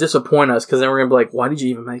to disappoint us, because then we're going to be like, why did you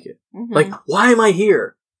even make it? Like, why am I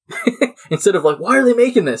here? Instead of like, why are they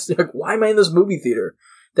making this? Like, why am I in this movie theater?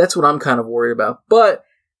 That's what I'm kind of worried about. But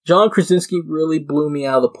John Krasinski really blew me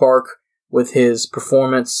out of the park with his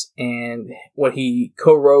performance and what he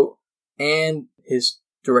co-wrote and his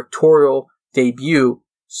directorial debut.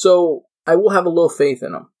 So I will have a little faith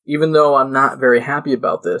in him. Even though I'm not very happy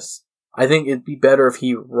about this, I think it'd be better if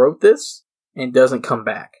he wrote this and doesn't come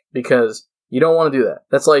back. Because you don't want to do that.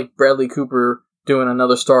 That's like Bradley Cooper doing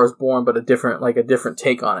another Star is Born, but a different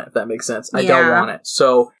take on it, if that makes sense. I don't want it.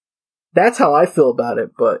 So that's how I feel about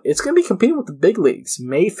it, but it's going to be competing with the big leagues,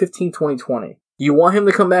 May 15, 2020. You want him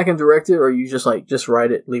to come back and direct it, or you just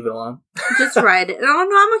write it, leave it alone? Just write it. No,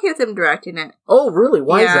 I'm okay with him directing it. Oh, really?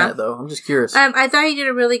 Why is that, though? I'm just curious. I thought he did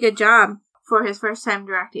a really good job for his first time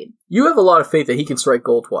directing. You have a lot of faith that he can strike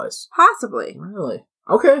gold twice. Possibly. Really?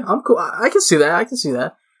 Okay, I'm cool. I can see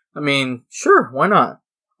that. I mean, sure, why not?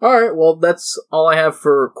 Alright, well, that's all I have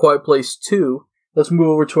for Quiet Place 2. Let's move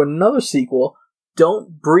over to another sequel,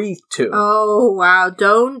 Don't Breathe 2. Oh, wow.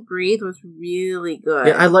 Don't Breathe was really good.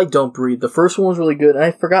 Yeah, I like Don't Breathe. The first one was really good.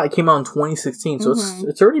 I forgot it came out in 2016, so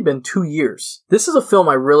it's already been 2 years. This is a film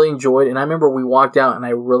I really enjoyed, and I remember we walked out and I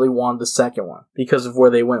really wanted the second one because of where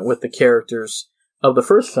they went with the characters of the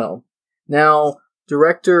first film. Now,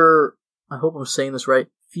 director, I hope I'm saying this right,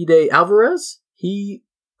 Fede Alvarez, he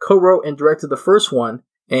co-wrote and directed the first one,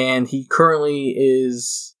 and he currently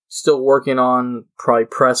is still working on probably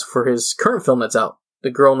press for his current film that's out, The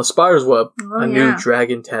Girl in the Spider's Web, new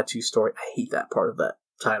dragon tattoo story. I hate that part of that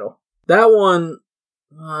title. That one,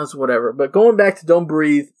 it's whatever. But going back to Don't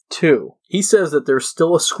Breathe 2, he says that there's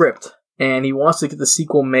still a script, and he wants to get the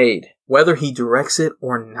sequel made, whether he directs it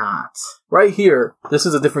or not. Right here, this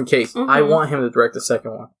is a different case. I want him to direct the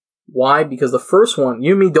second one. Why? Because the first one,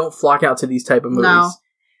 you and me don't flock out to these type of movies. No.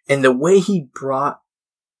 And the way he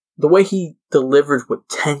delivered with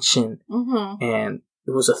tension, and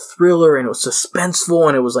it was a thriller, and it was suspenseful,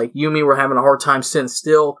 and it was like you and me were having a hard time sitting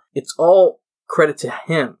still. It's all credit to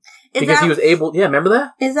him. Because he was able, remember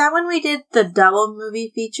that? Is that when we did the double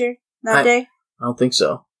movie feature that day? I don't think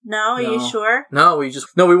so. No, are you sure? No,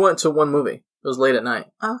 we went to one movie. It was late at night.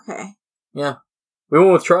 Okay. Yeah. We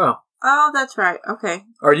went with Trial. Oh, that's right. Okay.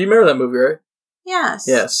 Or do you remember that movie, right? Yes.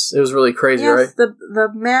 Yes, it was really crazy, right? The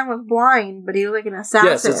man was blind, but he was like an assassin.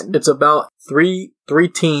 Yes, it's about three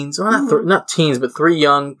teens, well, not teens, but 3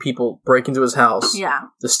 young people break into his house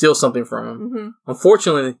to steal something from him.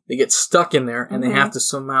 Unfortunately, they get stuck in there, and they have to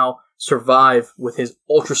somehow survive with his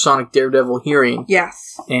ultrasonic daredevil hearing.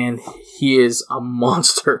 Yes. And he is a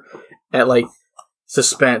monster at, like,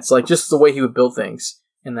 suspense. Like, just the way he would build things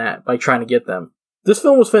in that, by trying to get them. This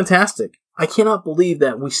film was fantastic. I cannot believe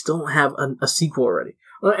that we still don't have a sequel already.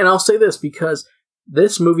 And I'll say this, because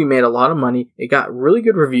this movie made a lot of money, it got really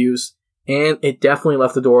good reviews, and it definitely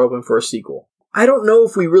left the door open for a sequel. I don't know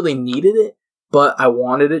if we really needed it, but I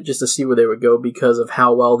wanted it just to see where they would go because of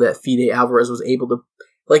how well that Fede Alvarez was able to...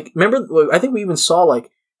 Like, remember, I think we even saw, like,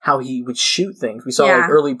 how he would shoot things. We saw, like,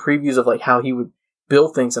 early previews of, like, how he would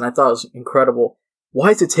build things, and I thought it was incredible.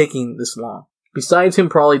 Why is it taking this long? Besides him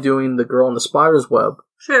probably doing The Girl in the Spider's Web,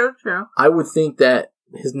 True. I would think that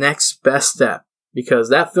his next best step, because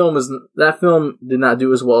that film did not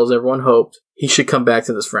do as well as everyone hoped, he should come back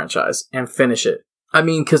to this franchise and finish it. I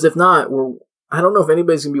mean, because if not, I don't know if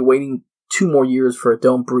anybody's going to be waiting 2 more years for a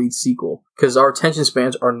Don't Breathe sequel, because our attention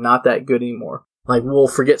spans are not that good anymore. Like, we'll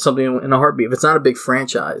forget something in a heartbeat if it's not a big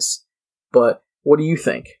franchise. But what do you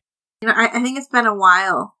think? I think it's been a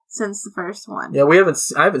while since the first one. Yeah, I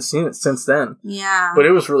haven't seen it since then. Yeah. But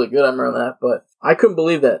it was really good, I remember that. But I couldn't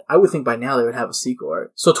believe that. I would think by now they would have a sequel, right?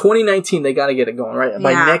 So 2019, they gotta get it going, right?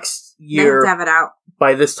 By next year, they have to have it out.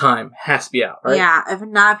 By this time, has to be out, right? Yeah, if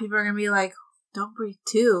not, people are gonna be like, Don't Breathe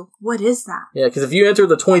 2. What is that? Yeah, because if you enter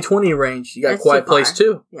the 2020 range, you got Quiet Place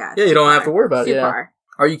 2. Yeah, you don't have to worry about it. Yeah. Far.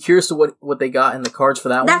 Are you curious to what they got in the cards for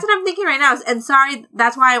that one? That's what I'm thinking right now. And sorry,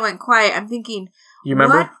 that's why I went quiet. I'm thinking, you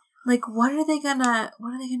remember? What are they gonna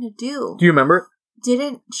do? Do you remember?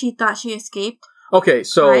 Didn't she thought she escaped? Okay,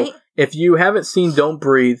 so right? If you haven't seen Don't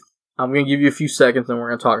Breathe, I'm going to give you a few seconds and we're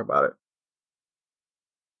going to talk about it.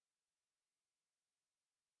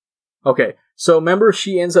 Okay, so remember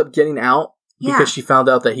she ends up getting out because she found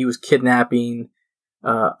out that he was kidnapping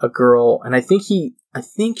a girl, and I think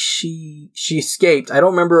she escaped. I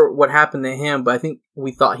don't remember what happened to him, but I think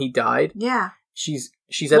we thought he died. Yeah. She's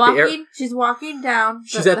at the airport. She's walking down.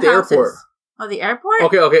 She's at the airport. Oh, the airport?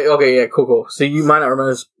 Okay, yeah, cool. So you might not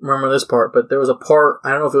remember this part, but there was a part,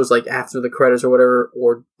 I don't know if it was like after the credits or whatever,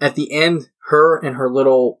 or at the end, her and her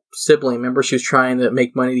little sibling, remember she was trying to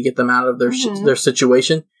make money to get them out of their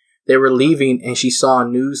situation? They were leaving, and she saw a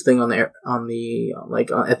news thing at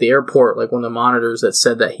the airport, like one of the monitors that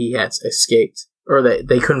said that he had escaped, or that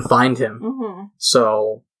they couldn't find him.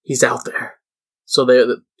 So he's out there. So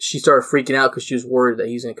she started freaking out because she was worried that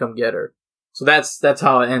he's going to come get her. So that's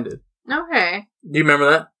how it ended. Okay. Do you remember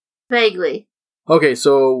that? Vaguely. Okay,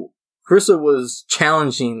 so Carissa was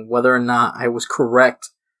challenging whether or not I was correct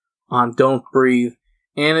on Don't Breathe.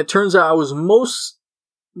 And it turns out I was most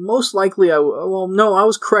likely, I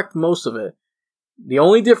was correct most of it. The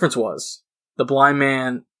only difference was the blind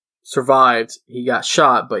man survived. He got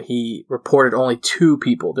shot, but he reported only 2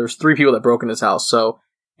 people. There's 3 people that broke in his house,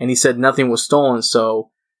 and he said nothing was stolen, so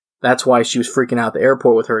that's why she was freaking out at the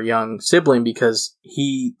airport with her young sibling, because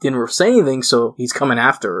he didn't say anything, so he's coming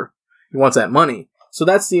after her. He wants that money. So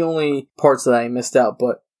that's the only parts that I missed out,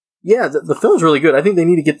 but yeah, the film's really good. I think they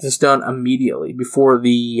need to get this done immediately before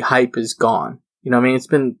the hype is gone. You know what I mean? It's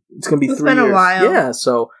going to be 3 years. It's been a while. Yeah,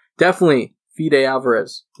 so definitely, Fede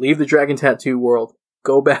Alvarez, leave the Dragon Tattoo world.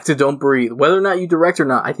 Go back to Don't Breathe. Whether or not you direct or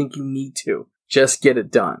not, I think you need to. Just get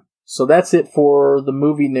it done. So that's it for the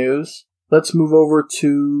movie news. Let's move over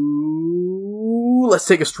to... Let's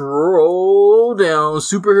take a stroll down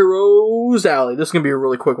Superheroes Alley. This is going to be a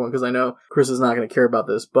really quick one because I know Chris is not going to care about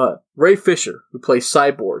this. But Ray Fisher, who plays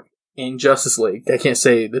Cyborg in Justice League, I can't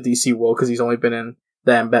say the DC world because he's only been in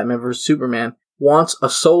that and Batman vs. Superman, wants a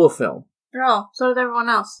solo film. Oh, so did everyone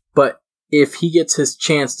else. But if he gets his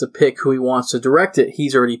chance to pick who he wants to direct it,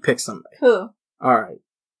 he's already picked somebody. Who? Alright.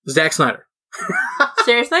 Zack Snyder.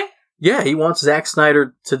 Seriously? Yeah, he wants Zack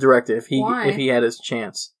Snyder to direct it if he had his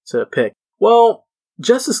chance to pick. Well,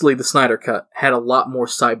 Justice League, the Snyder Cut, had a lot more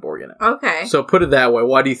Cyborg in it. Okay. So put it that way.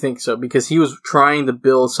 Why do you think so? Because he was trying to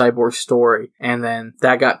build Cyborg's story, and then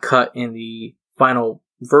that got cut in the final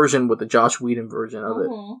version with the Joss Whedon version of it.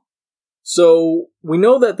 So, we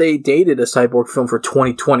know that they dated a Cyborg film for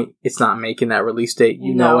 2020. It's not making that release date.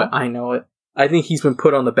 You know it. I know it. I think he's been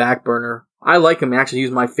put on the back burner. I like him. Actually,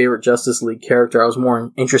 he's my favorite Justice League character. I was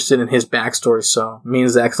more interested in his backstory, so me and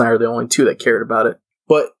Zack Snyder are the only 2 that cared about it.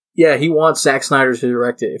 But, yeah, he wants Zack Snyder to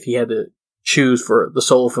direct it. If he had to choose for the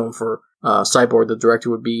solo film for Cyborg, the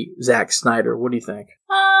director would be Zack Snyder. What do you think?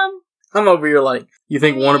 I'm over here like, you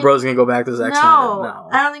think Warner Bros. Is going to go back to Zack Snyder? No.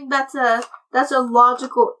 I don't think that's a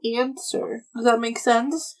logical answer. Does that make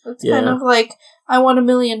sense? It's kind of like, I want $1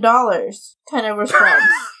 million kind of response.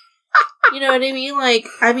 You know what I mean? Like,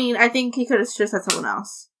 I think he could have just said someone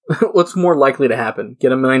else. What's more likely to happen?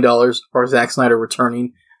 Get $1 million or Zack Snyder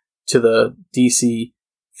returning to the DC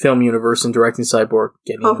film universe and directing Cyborg,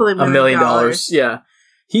 getting $1 million. Yeah.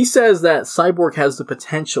 He says that Cyborg has the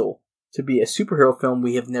potential to be a superhero film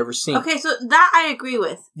we have never seen. Okay, so that I agree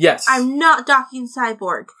with. Yes. I'm not docking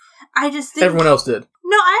Cyborg. I just think... Everyone else did.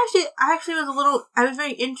 No, I actually I was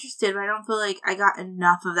very interested, but I don't feel like I got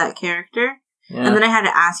enough of that character. Yeah. And then I had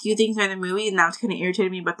to ask you things during the movie, and that was kind of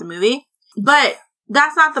irritating me about the movie. But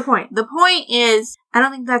that's not the point. The point is, I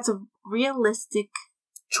don't think that's a realistic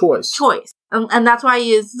choice. And that's why I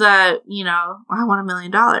use the, I want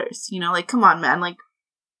 $1 million. Like, come on, man. Like,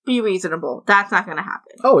 be reasonable. That's not going to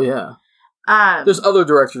happen. Oh, yeah. There's other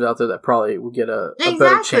directors out there that probably would get a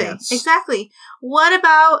better chance. Exactly. What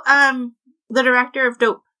about the director of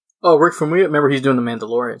Dope? Oh, Rick Famuyiwa. Remember, he's doing The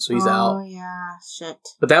Mandalorian, so he's out. Oh, yeah. Shit.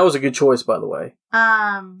 But that was a good choice, by the way.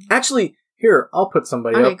 Actually, here, I'll put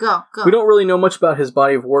somebody up. Okay, go. We don't really know much about his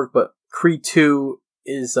body of work, but Creed 2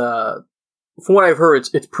 is, from what I've heard,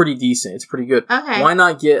 it's pretty decent. It's pretty good. Okay. Why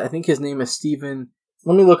not I think his name is Steven...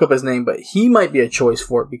 Let me look up his name, but he might be a choice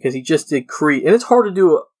for it, because he just did Creed. And it's hard to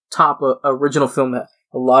do a original film that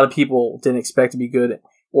a lot of people didn't expect to be good,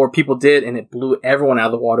 or people did, and it blew everyone out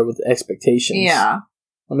of the water with expectations. Yeah.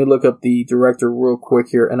 Let me look up the director real quick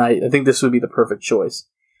here, and I think this would be the perfect choice.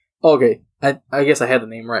 Okay, I guess I had the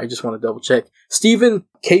name right. I just want to double check. Stephen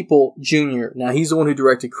Caple Jr. Now, he's the one who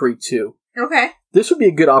directed Creed 2. Okay. This would be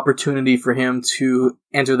a good opportunity for him to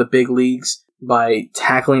enter the big leagues by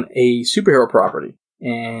tackling a superhero property.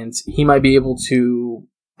 And he might be able to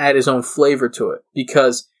add his own flavor to it.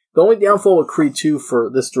 Because the only downfall with Creed 2 for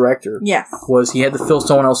this director was he had to fill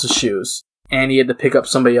someone else's shoes. And he had to pick up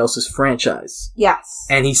somebody else's franchise. Yes.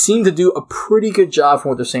 And he seemed to do a pretty good job from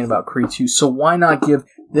what they're saying about Creed 2. So why not give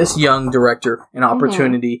this young director an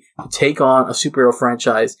opportunity to take on a superhero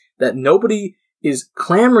franchise that nobody is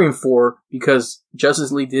clamoring for, because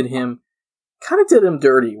Justice League kind of did him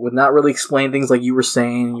dirty with not really explaining things like you were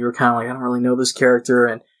saying. You were kind of like, I don't really know this character,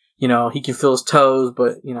 and, he can feel his toes,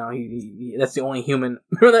 but, he that's the only human.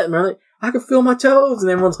 Remember that? I can feel my toes,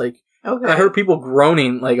 and everyone's like, okay. I heard people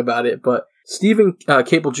groaning about it, but Stephen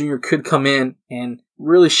Caple Jr. could come in and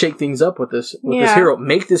really shake things up with this hero,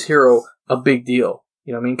 make this hero a big deal.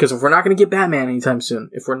 You know what I mean? Because if we're not going to get Batman anytime soon,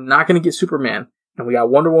 if we're not going to get Superman, and we got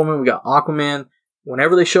Wonder Woman, we got Aquaman,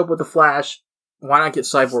 whenever they show up with the Flash, why not get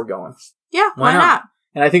Cyborg going? Yeah, why not?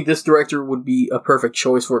 And I think this director would be a perfect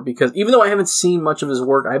choice for it because even though I haven't seen much of his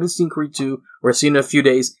work, I haven't seen Creed 2 or I've seen it in a few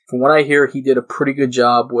days. From what I hear, he did a pretty good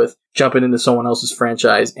job with jumping into someone else's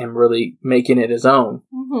franchise and really making it his own.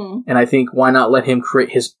 Mm-hmm. And I think why not let him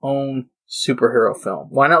create his own superhero film?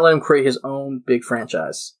 Why not let him create his own big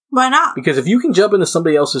franchise? Why not? Because if you can jump into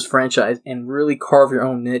somebody else's franchise and really carve your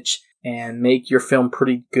own niche and make your film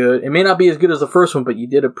pretty good, it may not be as good as the first one, but you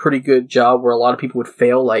did a pretty good job where a lot of people would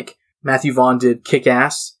fail, like Matthew Vaughn did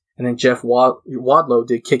Kick-Ass, and then Jeff Wadlow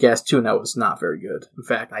did Kick-Ass 2, and that was not very good. In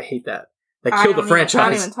fact, I hate that. That killed the franchise. I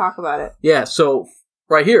don't even talk about it. Yeah, so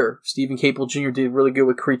right here, Stephen Caple Jr. did really good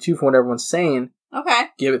with Creed 2 from what everyone's saying. Okay.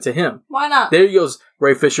 Give it to him. Why not? There he goes,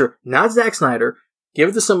 Ray Fisher, not Zack Snyder. Give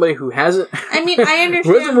it to somebody who hasn't... I mean, I understand...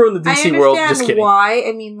 who hasn't ruined the DC world. Just kidding. Why.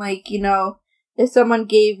 I mean, like, if someone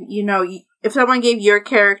gave, if someone gave your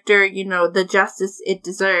character, the justice it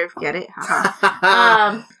deserved, get it?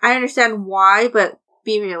 I understand why, but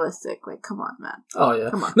be realistic. Like, come on, man. Oh, yeah.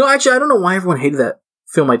 Come on. No, actually, I don't know why everyone hated that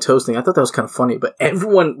Feel My Toes thing. I thought that was kind of funny, but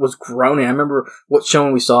everyone was groaning. I remember what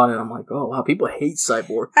showing we saw it, and I'm like, oh, wow, people hate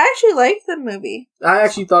Cyborg. I actually liked the movie. I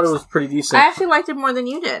actually thought it was pretty decent. I actually liked it more than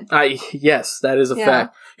you did. Yes, that is a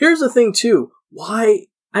fact. Here's the thing, too. Why...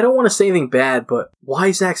 I don't want to say anything bad, but why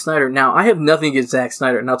Zack Snyder? Now, I have nothing against Zack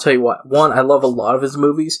Snyder, and I'll tell you what. One, I love a lot of his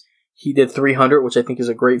movies. He did 300, which I think is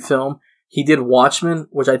a great film. He did Watchmen,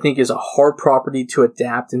 which I think is a hard property to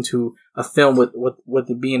adapt into a film with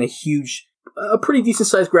it being a pretty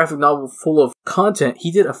decent-sized graphic novel full of content. He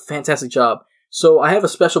did a fantastic job. So I have a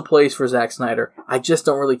special place for Zack Snyder. I just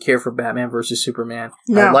don't really care for Batman vs. Superman.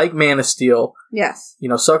 No. I like Man of Steel. Yes.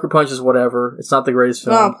 Sucker Punch is whatever. It's not the greatest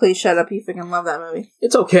film. Oh, please shut up. You freaking love that movie.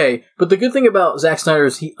 It's okay. But the good thing about Zack Snyder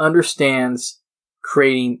is he understands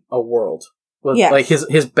creating a world. Yes. Like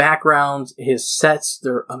his background, his sets,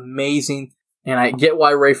 they're amazing. And I get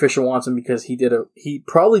why Ray Fisher wants him because he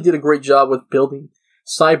probably did a great job with building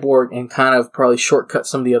Cyborg and kind of probably shortcut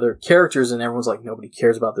some of the other characters, and everyone's like, nobody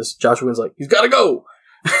cares about this. Josh Whedon's like, he's gotta go!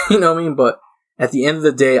 You know what I mean? But at the end of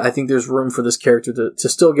the day, I think there's room for this character to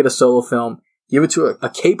still get a solo film. Give it to a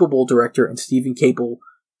capable director and Stephen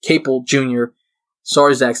Caple Jr.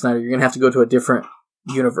 Sorry, Zack Snyder, you're gonna have to go to a different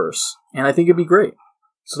universe. And I think it'd be great.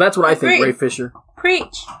 So that's what I think, Ray Fisher.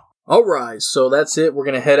 Preach! Alright, so that's it. We're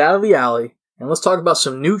gonna head out of the alley, and let's talk about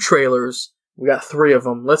some new trailers. We got 3 of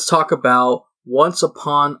them. Let's talk about Once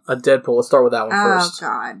Upon a Deadpool. Let's start with that one first. Oh,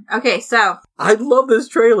 God. Okay, so. I love this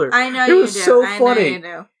trailer. I know you do. It was so funny. I know you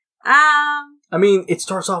do. I mean, it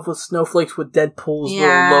starts off with snowflakes with Deadpool's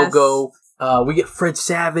little logo. We get Fred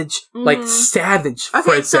Savage. Mm-hmm. Like, Savage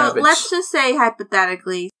Fred Savage. Okay, so let's just say,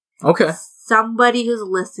 hypothetically. Okay. Somebody who's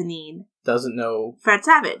listening doesn't know Fred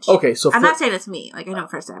Savage. Okay, so I'm not saying it's me. Like, I know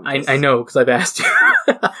Fred Savage. I know, because I've asked you.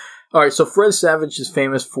 Alright, so Fred Savage is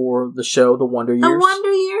famous for the show The Wonder Years. The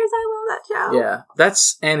Wonder Years, I love that show. Yeah,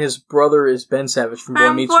 and his brother is Ben Savage from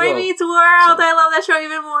Boy Meets World. Boy Meets World, so, I love that show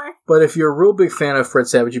even more. But if you're a real big fan of Fred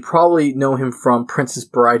Savage, you probably know him from Princess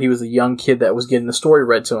Bride. He was a young kid that was getting the story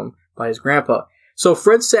read to him by his grandpa. So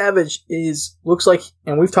Fred Savage looks like,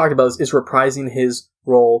 and we've talked about this, is reprising his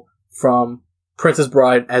role from Princess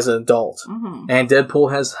Bride as an adult. Mm-hmm. And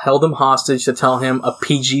Deadpool has held him hostage to tell him a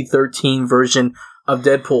PG-13 version of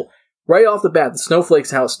Deadpool. Right off the bat, the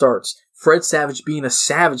snowflake's how it starts. Fred Savage being a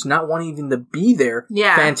savage, not wanting even to be there.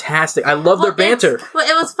 Yeah. Fantastic. I love their banter. It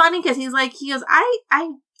was funny because he goes, I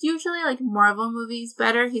usually like Marvel movies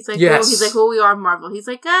better. He's like, yes. We are Marvel. He's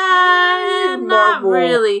like, Marvel not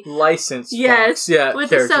really. Licensed. Yes. Yeah.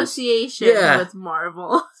 With association with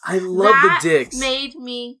Marvel. I love the dicks. Made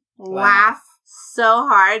me laugh so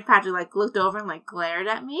hard. Patrick looked over and glared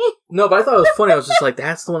at me. No, but I thought it was funny. I was just like,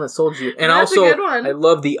 that's the one that sold you. And that's also, a good one. I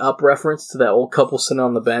love the Up reference to that old couple sitting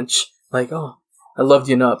on the bench. Like, oh, I loved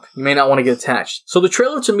you in Up. You may not want to get attached. So the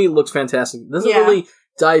trailer to me looks fantastic. It doesn't really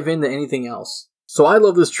dive into anything else. So I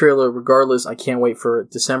love this trailer regardless. I can't wait for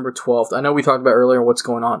December 12th. I know we talked about earlier what's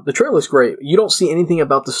going on. The trailer's great. You don't see anything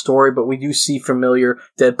about the story, but we do see familiar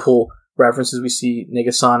Deadpool references. We see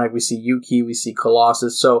Negasonic, we see Yuki, we see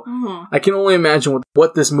Colossus. So I can only imagine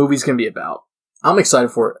what this movie's going to be about. I'm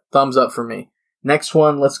excited for it. Thumbs up for me. Next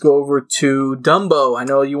one, let's go over to Dumbo. I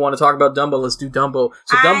know you want to talk about Dumbo. Let's do Dumbo.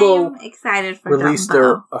 So Dumbo I'm excited for released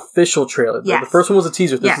their official trailer. Yes. The first one was a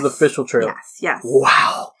teaser. This is the official trailer. Yes.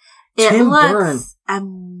 Wow. It looks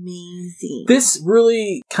amazing. This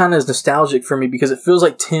really kind of is nostalgic for me because it feels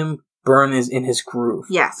like Tim Burton is in his groove.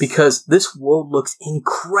 Yes. Because this world looks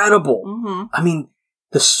incredible. Mm-hmm. I mean,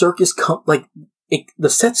 the circus the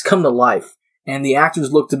sets come to life and the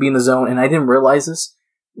actors look to be in the zone, and I didn't realize this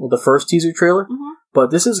with the first teaser trailer, but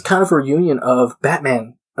this is kind of a reunion of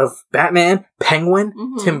Batman of Batman, Penguin,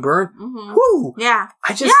 Tim Burton. Woo! Yeah.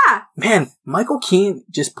 Man, Michael Keaton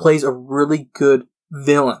just plays a really good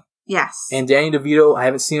villain. Yes. And Danny DeVito, I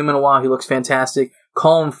haven't seen him in a while. He looks fantastic.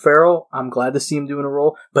 Colin Farrell, I'm glad to see him doing a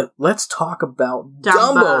role. But let's talk about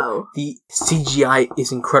Dumbo. The CGI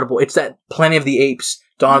is incredible. It's that Planet of the Apes,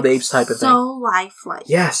 Dawn of the Apes type of thing. So lifelike.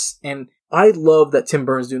 Yes. And I love that Tim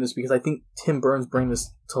Burton's doing this because I think Tim Burton's bringing this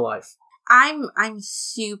to life. I'm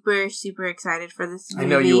super, super excited for this movie. I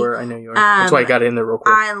know you were. That's why I got it in there real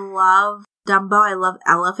quick. I love Dumbo. I love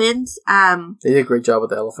elephants. They did a great job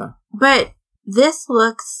with the elephant. But this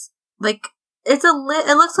looks like it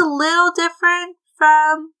looks a little different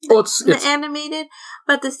from the animated,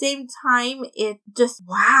 but at the same time, it just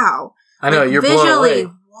wow. I know, you're blown away.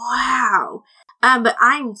 Wow. But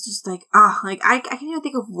I'm just like, I can't even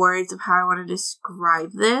think of words of how I want to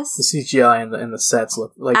describe this. The CGI and the sets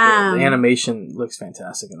look like the animation looks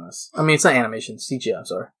fantastic in this. I mean, it's not animation, CGI. I'm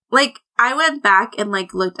sorry. Like, I went back and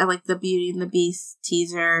looked at the Beauty and the Beast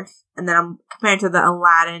teaser, and then I'm compared to the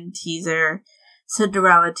Aladdin teaser,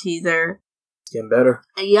 Cinderella teaser. It's getting better.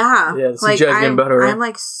 Yeah. Yeah, the CGI's getting better. Right?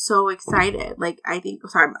 I'm so excited.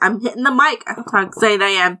 I'm hitting the mic. I'm how excited I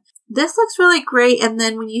am. This looks really great, and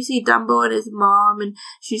then when you see Dumbo and his mom, and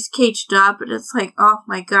she's caged up, and it's like, oh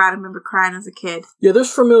my god, I remember crying as a kid. Yeah, there's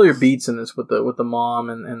familiar beats in this with the mom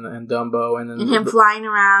and Dumbo, and then him flying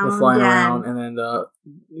around, and then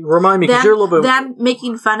remind me because you're a little bit them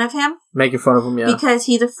making fun of him, yeah, because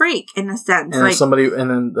he's a freak in a sense, and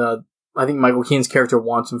I think Michael Keaton's character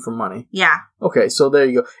wants him for money. Yeah. Okay, so there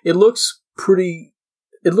you go. It looks like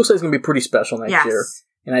it's gonna be pretty special next year.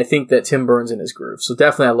 And I think that Tim Burton's in his groove. So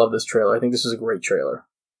definitely I love this trailer. I think this is a great trailer.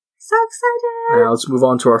 So excited. Now let's move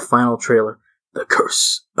on to our final trailer. The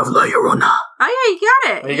Curse of La Llorona. Oh yeah, you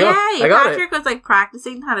got it. There you go. I got Patrick was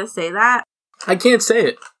practicing how to say that. I can't say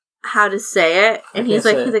it. How to say it. And he's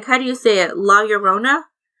like, how do you say it? La Llorona?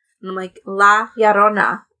 And I'm like, La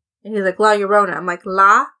Llorona. And he's like, La Llorona. I'm like,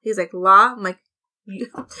 La? He's like, La? I'm like,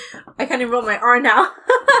 I can't even roll my R now.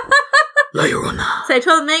 La Llorona. So I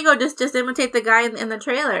told him, there you go, just imitate the guy in the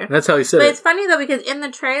trailer. That's how he said it. But it's funny, though, because in the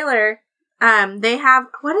trailer, they have,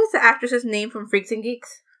 what is the actress's name from Freaks and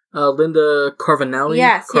Geeks? Linda Cardellini.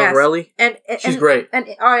 Yes. And she's great. And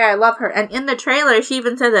oh yeah, I love her. And in the trailer, she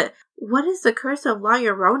even said that, what is the Curse of La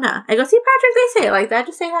Llorona? I go, see, Patrick, they say it like that.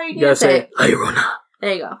 Just say how you need to say it. La Llorona.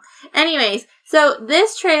 There you go. Anyways, so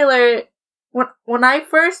this trailer, when I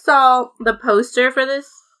first saw the poster for this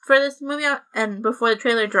movie and before the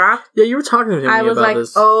trailer dropped, yeah, you were talking to me about this. I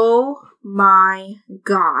was like, oh my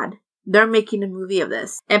god, they're making a movie of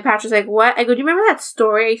this. And Patrick's like, what? I go, do you remember that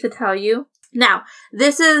story I used to tell you? Now,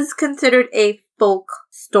 this is considered a folk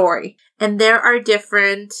story, and there are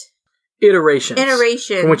different iterations.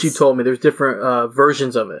 From what you told me, there's different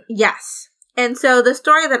versions of it. Yes. And so the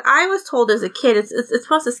story that I was told as a kid, it's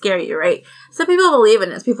supposed to scare you, right? Some people believe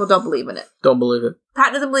in it, some people don't believe in it. Don't believe it.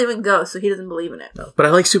 Pat doesn't believe in ghosts, so he doesn't believe in it. No, but I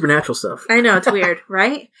like supernatural stuff. I know, it's weird,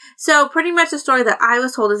 right? So pretty much the story that I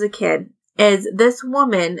was told as a kid is this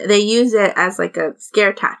woman, they use it as a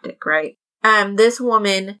scare tactic, right? This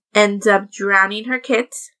woman ends up drowning her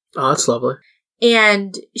kids. Oh, that's lovely.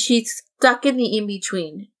 And she's stuck in the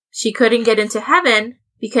in-between. She couldn't get into heaven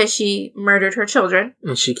because she murdered her children.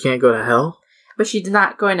 And she can't go to hell? But she's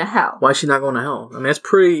not going to hell. Why is she not going to hell? I mean, that's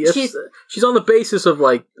pretty... She's on the basis of,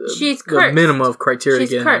 she's the cursed. minimum of criteria to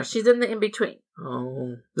get in. She's cursed. She's in the in-between.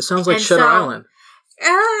 Oh. This sounds like Shutter Island.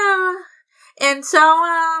 And so,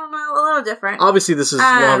 a little different. Obviously, this is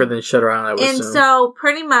longer than Shutter Island, I would assume. And so,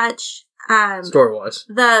 pretty much... story-wise.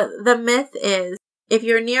 The myth is, if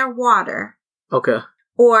you're near water... Okay.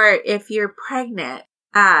 Or if you're pregnant...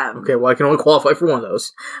 okay, well, I can only qualify for one of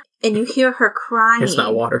those. And you hear her crying... It's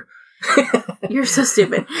not water. You're so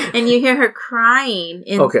stupid. And you hear her crying.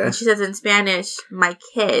 Okay. She says in Spanish, my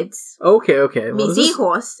kids. Okay. Mis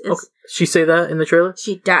hijos. Okay. She say that in the trailer?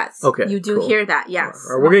 She does. Okay. You do hear that, yes.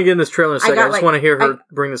 All right, we're going to get in this trailer in a second. I just want to hear her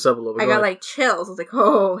bring this up a little bit. I got chills. I was like,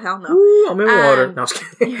 oh, hell no. Ooh, I'm in water. No, I was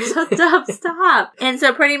kidding. You're so dumb. Stop. And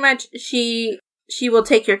so pretty much she will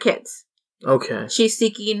take your kids. Okay. She's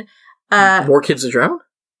seeking... more kids to drown?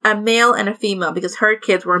 A male and a female, because her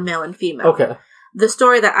kids were male and female. Okay. The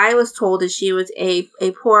story that I was told is she was a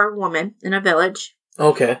poor woman in a village.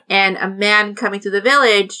 Okay. And a man coming through the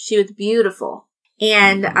village, she was beautiful.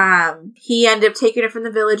 And he ended up taking her from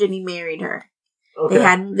the village and he married her. Okay.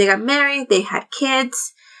 They got married, they had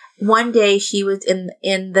kids. One day she was in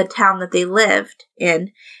the town that they lived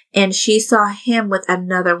in, and she saw him with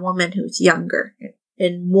another woman who's younger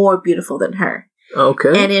and more beautiful than her.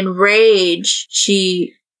 Okay. And in rage,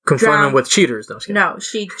 she confront him with cheaters. No,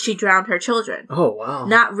 she drowned her children. Oh, wow.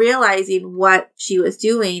 Not realizing what she was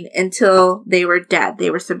doing until they were dead. They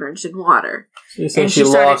were submerged in water. And she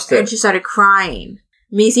lost it. And she started crying.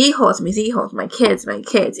 Mis hijos, my kids.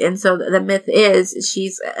 And so the myth is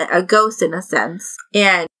she's a ghost in a sense.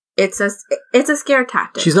 And it's a scare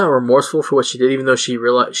tactic. She's not remorseful for what she did, even though she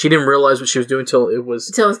didn't realize what she was doing till it was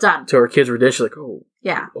done. Till her kids were dead. She's like, oh.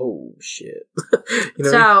 Yeah. Oh, shit.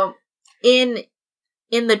 So, in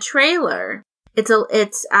the trailer, they don't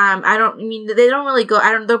really go,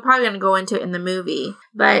 they're probably going to go into it in the movie,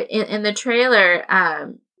 but in the trailer,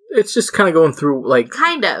 it's just kind of going through, like...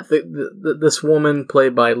 Kind of. This woman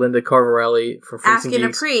played by Linda Carvarelli from Freaks and Asking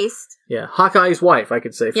Geeks. a priest. Yeah. Hawkeye's wife, I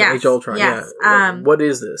could say, from Age of Ultron. Yes. Yeah. What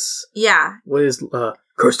is this? Yeah. What is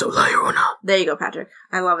Curse of La Llorona? There you go, Patrick.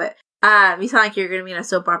 I love it. You sound like you're going to be in a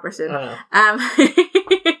soap opera soon.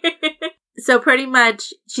 So pretty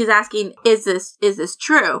much, she's asking, is this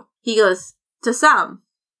true? He goes, to some,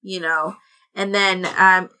 and then,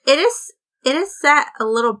 it is set a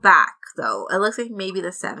little back, though. It looks like maybe the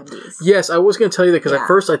 70s. Yes, I was going to tell you that, because at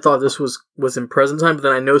first I thought this was in present time, but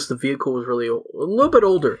then I noticed the vehicle was really a little bit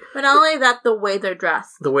older. But not only that, the way they're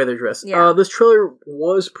dressed. Yeah. This trailer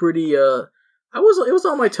was pretty, it was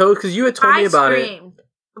on my toes, because you had told me about it.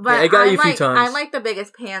 But I got you a few times. I'm like the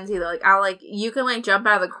biggest pansy though. Like you can jump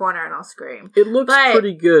out of the corner and I'll scream. It looks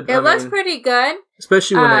pretty good. It looks pretty good,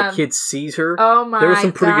 especially when that kid sees her. Oh my! There were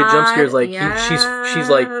some pretty good jump scares. Like yes, she's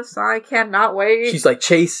like, I cannot wait. She's like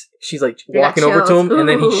She's like walking over to him, and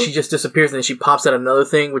then she just disappears, and then she pops out another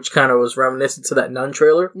thing, which kind of was reminiscent to that Nun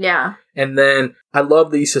trailer. Yeah. And then I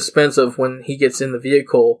love the suspense of when he gets in the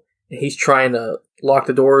vehicle and he's trying to lock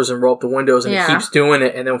the doors and roll up the windows, and he keeps doing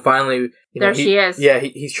it, and then finally, she is. Yeah,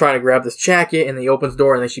 he's trying to grab this jacket, and then he opens the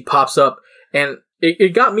door, and then she pops up, and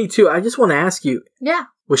it got me too. I just want to ask you,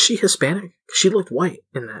 was she Hispanic? She looked white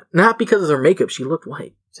in that, not because of her makeup. She looked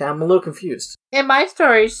white. So I'm a little confused. In my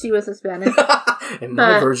story, she was Hispanic. In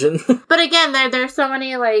my version, but again, there's so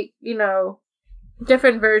many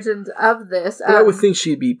different versions of this. I would think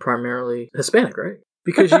she'd be primarily Hispanic, right?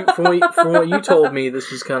 Because from what you told me,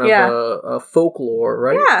 this is kind of a folklore,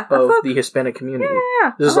 right? Yeah, of the Hispanic community.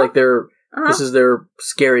 Yeah. This is like this is their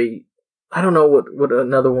scary. I don't know what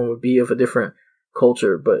another one would be of a different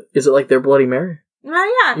culture, but is it like their Bloody Mary?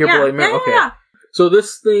 Yeah. Your Bloody Mary. Okay. Yeah. So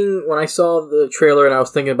this thing, when I saw the trailer and I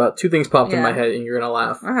was thinking about two things popped in my head, and you're gonna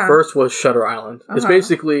laugh. First was Shutter Island. It's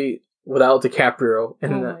basically without DiCaprio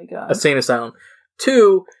and a insane asylum.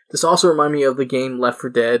 Two, this also reminded me of the game Left 4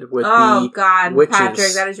 Dead with the witches.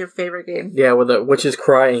 Patrick, that is your favorite game. Yeah, where the witches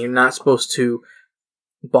cry and you're not supposed to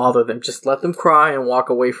bother them. Just let them cry and walk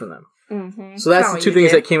away from them. Mm-hmm. So that's the two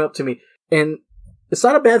things that came up to me. And it's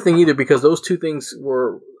not a bad thing either, because those two things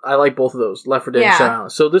I like both of those, Left 4 Dead and Shutter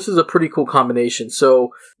Island. So this is a pretty cool combination. So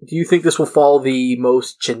do you think this will follow the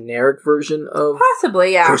most generic version of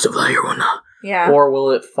possibly, Curse of La Llorona? Yeah. Or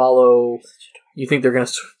will it follow, you think they're going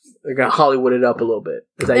to Hollywood it up a little bit?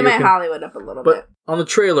 They might Hollywood up a little bit. But on the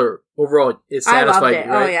trailer, overall, it satisfied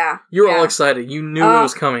you, right? Oh, yeah. You were all excited. You knew it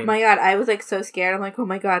was coming. Oh, my God. I was, so scared. I'm like, oh,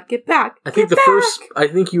 my God, get back. I think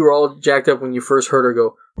you were all jacked up when you first heard her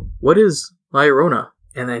go, what is La Llorona?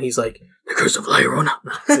 And then he's like, the Curse of La Llorona.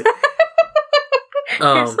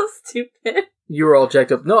 You're so stupid. You were all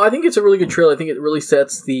jacked up. No, I think it's a really good trailer. I think it really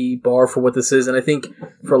sets the bar for what this is. And I think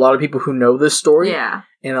for a lot of people who know this story,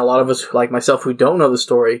 and a lot of us, like myself, who don't know the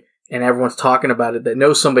story, and everyone's talking about it, that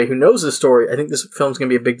knows somebody who knows this story, I think this film's going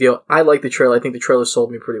to be a big deal. I like the trailer. I think the trailer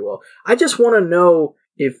sold me pretty well. I just want to know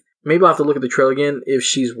if, maybe I'll have to look at the trailer again, if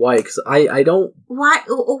she's white, because I don't... Why?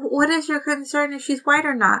 What is your concern if she's white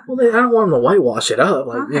or not? Well, I don't want them to whitewash it up.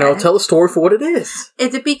 Tell the story for what it is.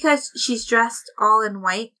 Is it because she's dressed all in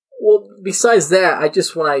white? Well, besides that,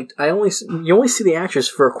 you only see the actress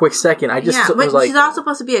for a quick second. But like, she's also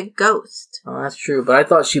supposed to be a ghost. Oh, that's true. But I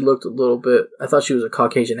thought she looked a little bit. I thought she was a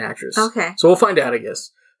Caucasian actress. Okay. So we'll find out, I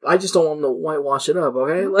guess. I just don't want them to whitewash it up.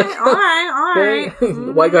 Okay. All right. Okay?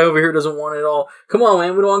 The white guy over here doesn't want it all. Come on,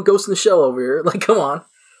 man. We don't want Ghost in the Shell over here. Come on.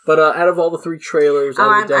 But out of all the three trailers,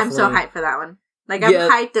 I'm so hyped for that one. I'm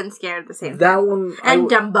hyped and scared at the same time. That one and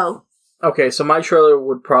Dumbo. Okay, so my trailer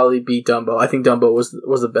would probably be Dumbo. I think Dumbo was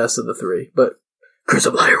the best of the three, but Curse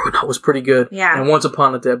of La Llorona was pretty good. Yeah. And Once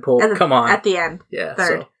Upon a Deadpool, come on. At the end. Yeah,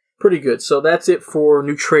 third. So pretty good. So that's it for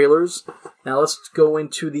new trailers. Now let's go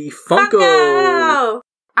into the Funko!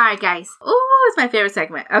 Alright, guys. Ooh, it's my favorite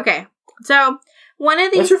segment. Okay, so one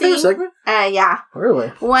of these... That's your favorite segment? Yeah. Really?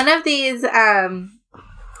 One of these is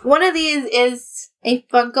a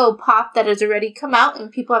Funko Pop that has already come out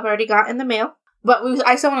and people have already got in the mail. But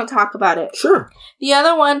I still want to talk about it. Sure. The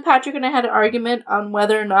other one, Patrick and I had an argument on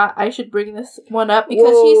whether or not I should bring this one up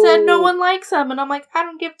because he said no one likes him. And I'm like, I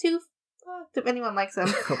don't give two fucks if anyone likes him.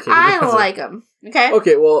 Okay, I don't like him. Okay?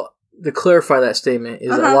 Okay, well, to clarify that statement, is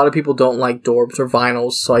that a lot of people don't like Dorbs or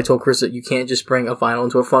vinyls, so I told Chris that you can't just bring a vinyl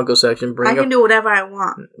into a Funko section. I can do whatever I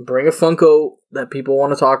want. Bring a Funko that people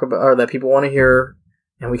want to talk about, or that people want to hear,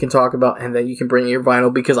 and we can talk about, and then you can bring your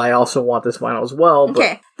vinyl, because I also want this vinyl as well.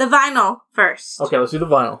 Okay, the vinyl first. Okay, let's do the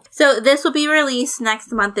vinyl. So this will be released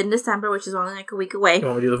next month in December, which is only like a week away. You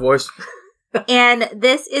want me to do the voice? And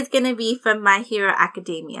this is going to be from My Hero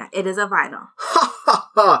Academia. It is a vinyl. Ha ha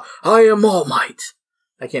ha! I am All Might.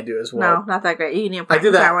 I can't do it as well. No, not that great. You need to I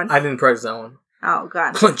practice did that one. I didn't practice that one. Oh,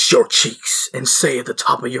 God. Clench your cheeks and say at the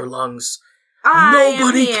top of your lungs, I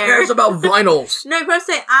nobody cares about vinyls. No, you're supposed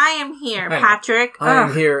to say, I am here, Patrick. I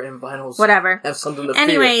am here, and vinyls whatever. have something to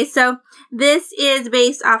Anyway, fear. so this is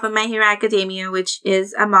based off of My Hero Academia, which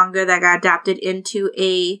is a manga that got adapted into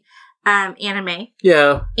a anime.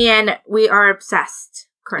 Yeah. And we are obsessed.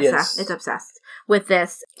 Carissa Yes. is obsessed with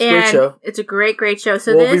this. It's a great show. It's a great, great show.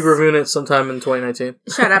 So We'll be reviewing it sometime in 2019.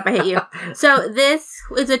 Shut up, I hate you. So this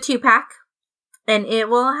is a 2-pack. And it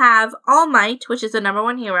will have All Might, which is the number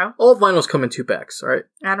 1 hero. All vinyls come in 2-packs, right?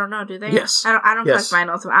 I don't know, do they? Yes. I don't Yes. touch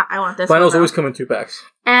vinyls, so I want this Vinyls one, always come in 2-packs.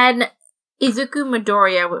 And Izuku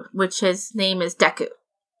Midoriya, which his name is Deku.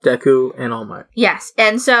 Deku and All Might. Yes,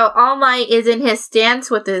 and so All Might is in his stance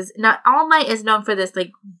with his... Now, All Might is known for this,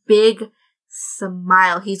 like, big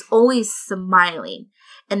smile. He's always smiling.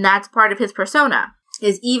 And that's part of his persona.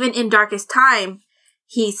 Is even in darkest time,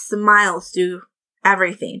 he smiles through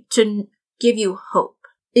everything to give you hope.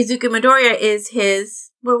 Izuku Midoriya is his...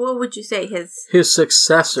 what would you say? His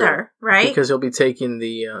successor. Right? Because he'll be taking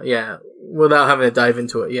the... without having to dive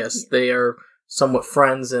into it. Yes, they are somewhat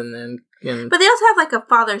friends and but they also have like a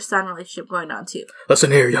father-son relationship going on too.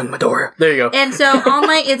 Listen here, young Midoriya. There you go. And so All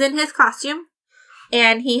Might is in his costume,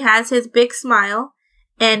 and he has his big smile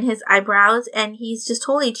and his eyebrows, and he's just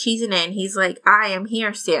totally cheesing it, and he's like, I am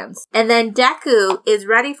here, stance. And then Deku is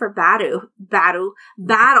ready for battle.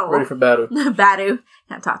 Ready for battle. Badu.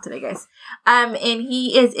 Can't talk today, guys. And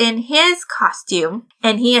he is in his costume,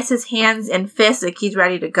 and he has his hands and fists like he's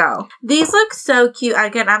ready to go. These look so cute.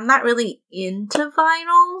 Again, I'm not really into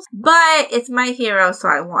vinyls, but it's my hero, so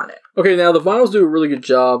I want it. Okay, now the vinyls do a really good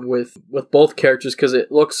job with both characters because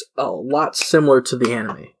it looks a lot similar to the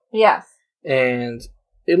anime. Yes. And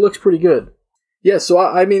it looks pretty good. Yeah, so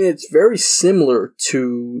I mean, it's very similar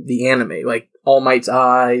to the anime. Like, All Might's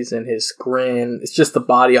eyes and his grin. It's just the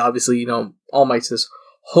body, obviously, All Might's this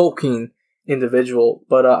hulking individual.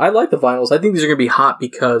 But I like the vinyls. I think these are going to be hot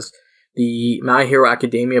because the My Hero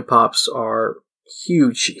Academia pops are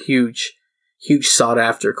huge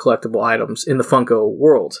sought-after collectible items in the Funko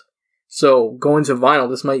world. So, going to vinyl,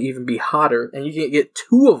 this might even be hotter, and you can get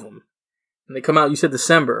 2 of them. And they come out, you said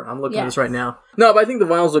December. I'm looking at this right now. No, but I think the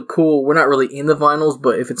vinyls look cool. We're not really in the vinyls,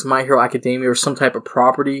 but if it's My Hero Academia or some type of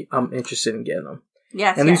property, I'm interested in getting them.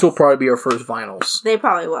 Yes, and these will probably be our first vinyls. They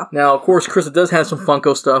probably will. Now, of course, Carissa does have some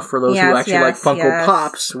Funko stuff for those who actually like Funko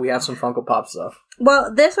Pops. We have some Funko Pop stuff.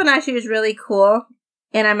 Well, this one actually is really cool,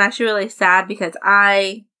 and I'm actually really sad because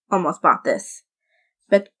I almost bought this.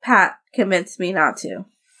 But Pat convinced me not to.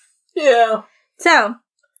 Yeah. So...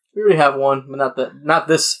 we already have one, but not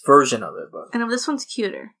this version of it. But I know this one's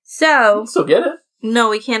cuter. So you can still get it. No,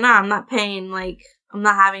 we cannot. I'm not paying. I'm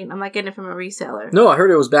not getting it from a reseller. No, I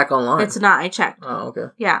heard it was back online. It's not. I checked. Oh, okay.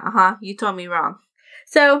 Yeah. You told me wrong.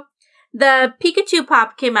 So the Pikachu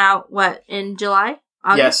pop came out in July?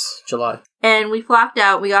 August? Yes, July. And we flocked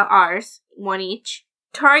out. We got ours, 1 each.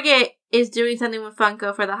 Target is doing something with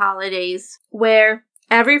Funko for the holidays, where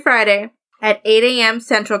every Friday at 8 a.m.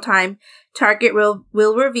 Central Time, Target will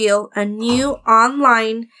reveal a new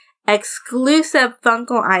online exclusive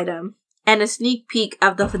Funko item and a sneak peek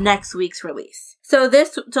of the next week's release. So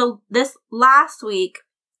this last week,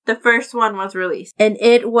 the first one was released, and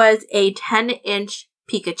it was a 10-inch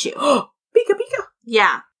Pikachu. Pika.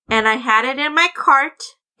 Yeah. And I had it in my cart,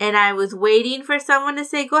 and I was waiting for someone to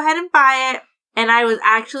say, go ahead and buy it. And I was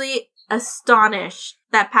actually astonished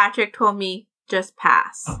that Patrick told me, just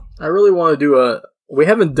pass. I really want to do we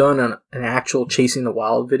haven't done an actual Chasing the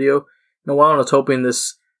Wild video in a while, and I was hoping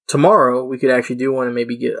tomorrow we could actually do one and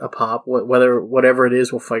maybe get a pop. Whatever it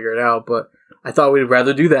is, we'll figure it out. But I thought we'd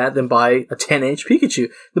rather do that than buy a 10-inch Pikachu.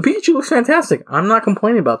 The Pikachu looks fantastic. I'm not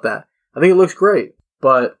complaining about that. I think it looks great.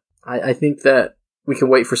 But I think that we can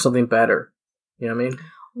wait for something better. You know what I mean?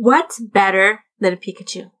 What's better than a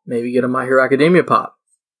Pikachu? Maybe get a My Hero Academia pop.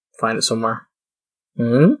 Find it somewhere.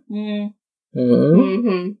 We'll see.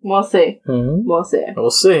 Mm-hmm. We'll see.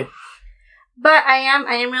 We'll see. But I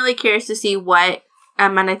am really curious to see what,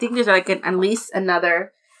 and I think there's like at least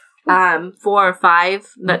another 4 or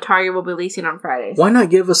 5 that Target will be releasing on Fridays. Why not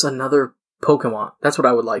give us another Pokemon? That's what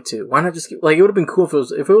I would like to. Why not just it would have been cool if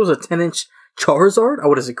it was a 10-inch Charizard. I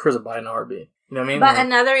would have said Chris would buy an RB. You know what I mean? But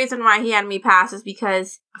another reason why he had me pass is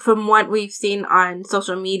because from what we've seen on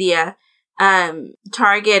social media,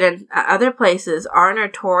 Target and other places are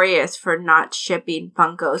notorious for not shipping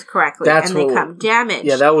Funkos correctly, they come damaged.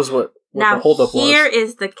 Yeah, that was what now, the holdup was. Here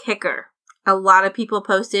is the kicker. A lot of people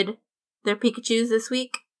posted their Pikachus this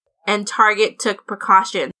week, and Target took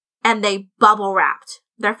precautions, and they bubble wrapped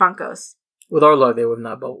their Funkos. With our luck, they would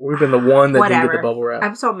not bubble. We've been the one that didn't get the bubble wrap.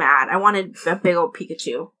 I'm so mad. I wanted a big old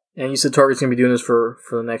Pikachu. And you said Target's going to be doing this for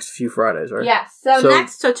the next few Fridays, right? Yes.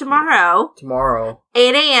 So tomorrow. Tomorrow.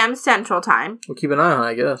 8 a.m. Central Time. We'll keep an eye on it,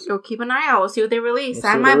 I guess. We'll keep an eye out. We'll see what they release.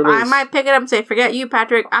 I might pick it up and say, forget you,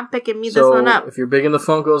 Patrick. I'm picking this one up. If you're big into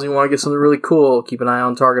Funkos and you want to get something really cool, keep an eye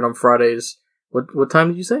on Target on Fridays. What time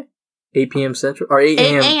did you say? 8 p.m. Central? Or 8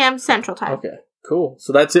 a.m.? 8 a.m. Central Time. Okay, cool.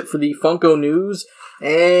 So that's it for the Funko news.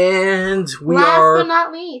 And we Last are but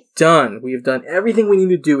not least. done. We have done everything we need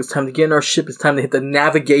to do. It's time to get in our ship. It's time to hit the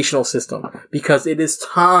navigational system. Because it is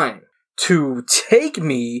time to take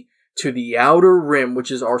me to the Outer Rim, which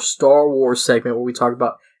is our Star Wars segment where we talk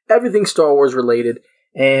about everything Star Wars related.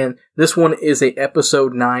 And this one is a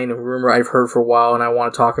episode 9, a rumor I've heard for a while, and I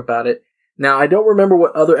want to talk about it. Now, I don't remember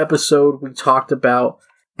what other episode we talked about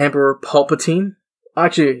Emperor Palpatine.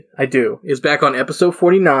 Actually, I do. It's back on episode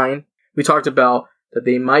 49. We talked about that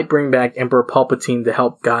they might bring back Emperor Palpatine to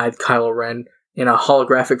help guide Kylo Ren in a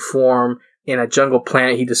holographic form in a jungle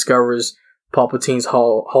planet. He discovers Palpatine's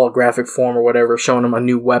holographic form or whatever, showing him a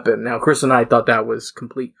new weapon. Now, Chris and I thought that was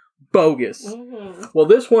complete bogus. Mm-hmm. Well,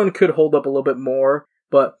 this one could hold up a little bit more,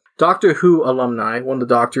 but Doctor Who alumni, one of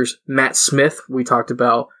the doctors, Matt Smith, we talked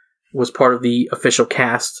about, was part of the official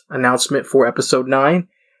cast announcement for episode 9.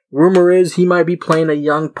 Rumor is he might be playing a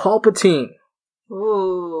young Palpatine.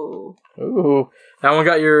 Ooh. That one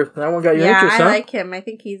got your interest, huh? Yeah, I like him. I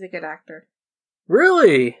think he's a good actor.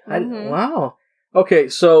 Really? Mm-hmm. Wow. Okay,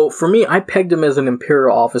 so for me, I pegged him as an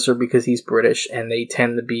Imperial officer because he's British, and they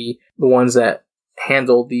tend to be the ones that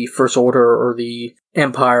handle the First Order or the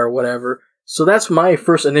Empire or whatever. So that's my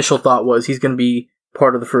first initial thought was he's going to be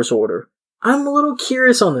part of the First Order. I'm a little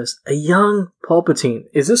curious on this. A young Palpatine.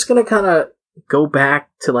 Is this going to kind of go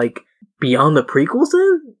back to, like, beyond the prequels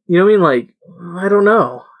then? You know what I mean? Like, I don't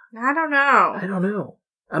know.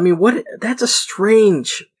 I mean, that's a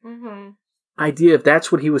strange idea if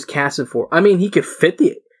that's what he was casted for. I mean, he could fit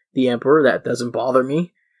the Emperor. That doesn't bother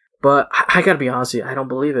me. But I gotta be honest with you, I don't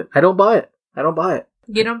believe it. I don't buy it.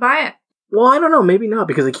 You don't buy it? Well, I don't know. Maybe not,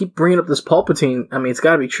 because they keep bringing up this Palpatine. I mean, it's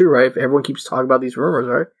gotta be true, right? If everyone keeps talking about these rumors,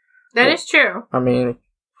 right? That is true. I mean,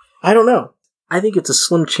 I don't know. I think it's a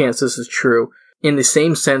slim chance this is true in the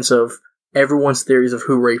same sense of everyone's theories of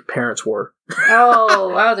who Rey's parents were.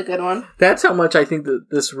 Oh, that was a good one. That's how much I think that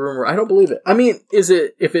this rumor, I don't believe it. I mean, if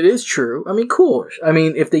it is true, I mean, cool. I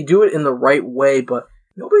mean, if they do it in the right way, but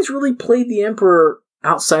nobody's really played the Emperor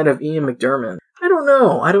outside of Ian McDiarmid. I don't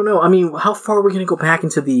know. I mean, how far are we going to go back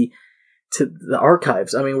into the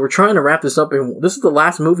archives? I mean, we're trying to wrap this up, and this is the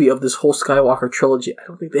last movie of this whole Skywalker trilogy. I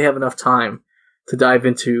don't think they have enough time to dive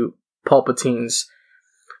into Palpatine's,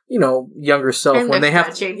 younger self and when they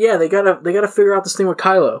have they gotta figure out this thing with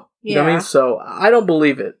Kylo. You know what I mean? So I don't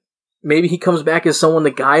believe it. Maybe he comes back as someone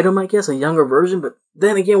to guide him, I guess, a younger version, but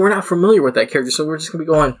then again, we're not familiar with that character, so we're just gonna be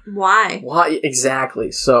going, Why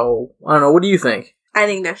exactly? So I don't know, what do you think? I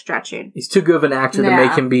think they're stretching. He's too good of an actor to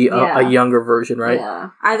make him be a younger version, right? Yeah.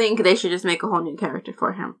 I think they should just make a whole new character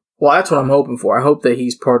for him. Well, that's what I'm hoping for. I hope that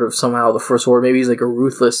he's part of somehow the First Order. Maybe he's like a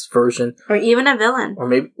ruthless version. Or even a villain. Or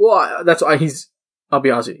maybe, that's why I'll be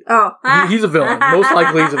honest with you. Oh. He's a villain. Most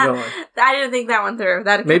likely he's a villain. I didn't think that one through.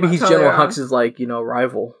 Maybe he's totally General Hux's, rival.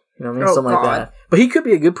 You know what I mean? Something like that. But he could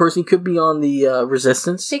be a good person. He could be on the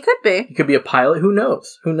Resistance. He could be. He could be a pilot. Who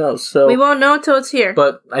knows? So we won't know until it's here.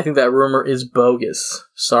 But I think that rumor is bogus.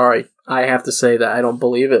 Sorry. I have to say that I don't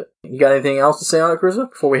believe it. You got anything else to say on it,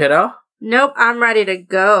 Carissa, before we head out? Nope, I'm ready to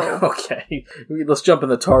go. Okay. Let's jump in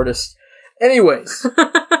the TARDIS. Anyways.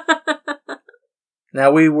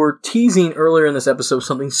 Now, we were teasing earlier in this episode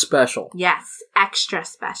something special. Yes, extra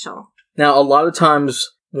special. Now, a lot of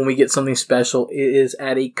times when we get something special, it is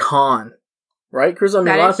at a con. Right, Chris? I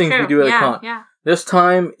mean, a lot of things we do at a con. Yeah. This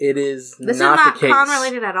time, it is not the case. This is not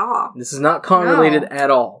con-related at all. This is not con-related at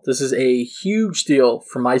all. This is a huge deal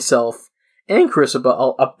for myself and Chris,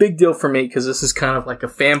 but a big deal for me, because this is kind of like a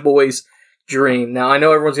fanboy's dream. Now, I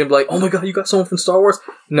know everyone's going to be like, oh my god, you got someone from Star Wars?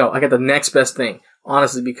 No, I got the next best thing.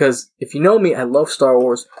 Honestly, because if you know me, I love Star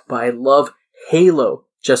Wars, but I love Halo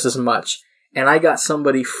just as much. And I got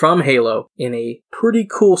somebody from Halo in a pretty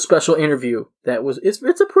cool special interview that was, it's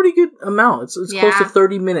a pretty good amount. It's close to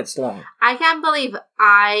 30 minutes long. I can't believe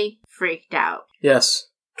I freaked out. Yes.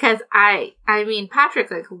 Because I mean,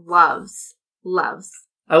 Patrick, like, loves.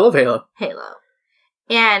 I love Halo.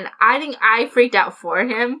 And I think I freaked out for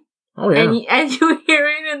him. Oh, yeah. And you hear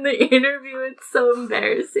it in the interview, it's so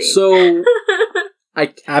embarrassing. So, I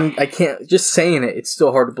can't, just saying it, it's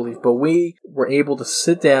still hard to believe, but we were able to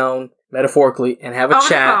sit down, metaphorically, and have a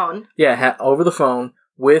chat. Over the phone. Yeah, over the phone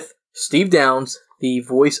with Steve Downs, the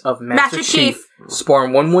voice of Master Chief.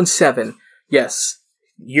 Sparn 117. Yes,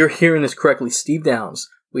 you're hearing this correctly. Steve Downs.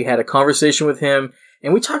 We had a conversation with him,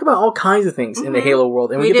 and we talk about all kinds of things in the Halo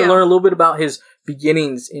world, and we get to learn a little bit about his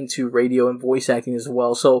beginnings into radio and voice acting as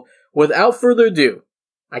well. So, without further ado,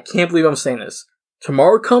 I can't believe I'm saying this.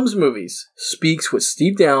 Tomorrow Comes Movies speaks with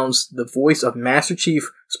Steve Downs, the voice of Master Chief,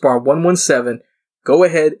 Sparn 117. Go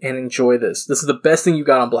ahead and enjoy this. This is the best thing you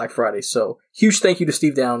got on Black Friday. So, huge thank you to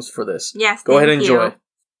Steve Downs for this. Yes, Go ahead and enjoy.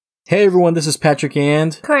 Hey everyone, this is Patrick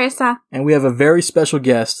and Carissa. And we have a very special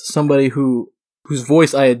guest, somebody whose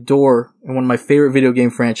voice I adore in one of my favorite video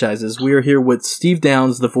game franchises. We are here with Steve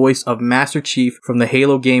Downs, the voice of Master Chief from the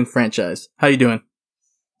Halo game franchise. How you doing?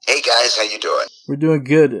 Hey guys, how you doing? We're doing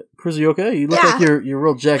good. Chris, are you okay? You look like you're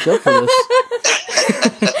real jacked up for this.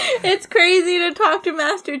 It's crazy to talk to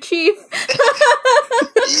Master Chief.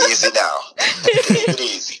 Easy now. Take it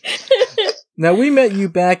easy. Now, we met you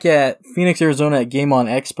back at Phoenix, Arizona at Game On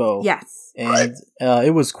Expo. Yes. And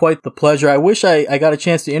it was quite the pleasure. I wish I got a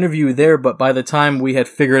chance to interview you there, but by the time we had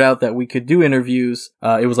figured out that we could do interviews,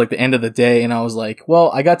 it was like the end of the day, and I was like,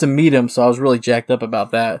 well, I got to meet him, so I was really jacked up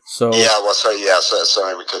about that. So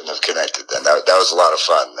sorry we couldn't have connected then. That was a lot of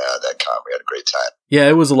fun, that con. We had a great time. Yeah,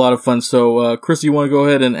 it was a lot of fun. So, Chris, you want to go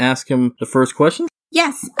ahead and ask him the first question?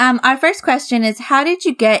 Yes. Our first question is, how did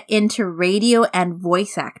you get into radio and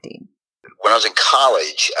voice acting? When I was in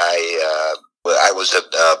college, I was a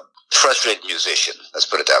frustrated musician. Let's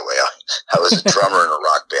put it that way. I was a drummer in a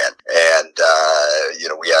rock band,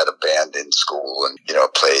 and we had a band in school, and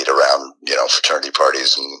played around fraternity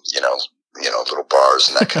parties and little bars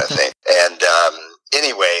and that kind of thing. And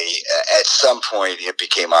anyway, at some point, it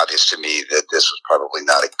became obvious to me that this was probably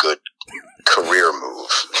not a good career move,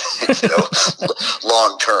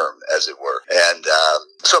 long term, as it were. And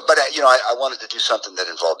I wanted to do something that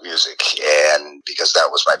involved music, and because that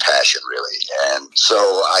was my passion, really. And so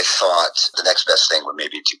I thought the next best thing would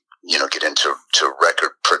maybe to get into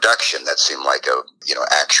record production. That seemed like a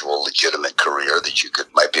actual legitimate career that you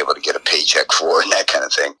might be able to get a paycheck for and that kind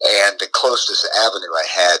of thing. And the closest avenue I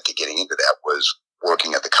had to getting into that was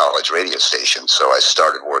working at the college radio station. So I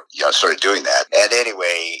started doing that. And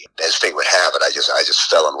anyway, as fate would have it, I just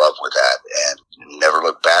fell in love with that and never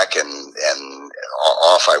looked back, and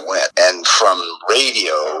off I went. And from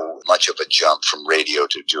radio, much of a jump from radio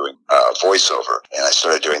to doing voiceover. And I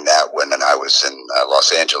started doing that when I was in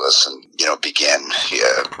Los Angeles, and began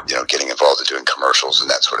getting involved in doing commercials and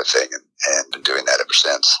that sort of thing, and been doing that ever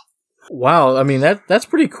since. Wow, I mean that's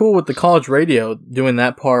pretty cool with the college radio doing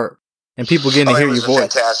that part. And people getting to hear your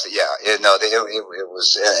voice. Fantastic, yeah. It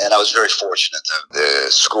was, and I was very fortunate. The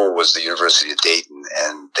school was the University of Dayton,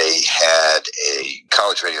 and they had a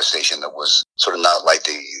college radio station that was sort of not like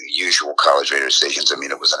the usual college radio stations. I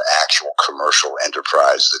mean, it was an actual commercial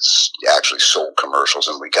enterprise that's actually sold commercials,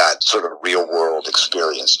 and we got sort of real world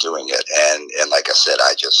experience doing it. And like I said,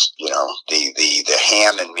 I just, the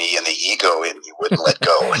ham in me and the ego in me wouldn't let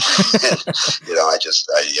go. And, I just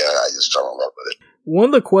fell in love with it. One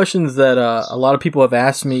of the questions that a lot of people have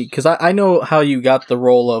asked me, because I know how you got the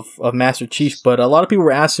role of Master Chief, but a lot of people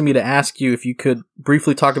were asking me to ask you if you could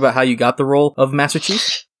briefly talk about how you got the role of Master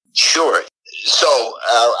Chief. Sure. So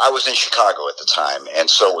I was in Chicago at the time, and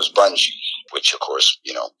so was Bungie, which, of course,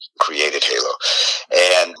 created Halo.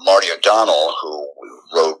 And Marty O'Donnell, who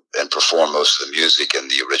wrote and performed most of the music in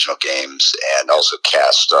the original games and also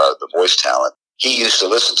cast the voice talent, he used to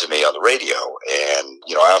listen to me on the radio. And,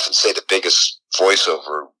 I often say the biggest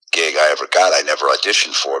voiceover gig I ever got, I never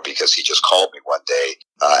auditioned for, because he just called me one day.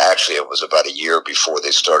 Actually, it was about a year before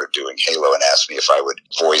they started doing Halo, and asked me if I would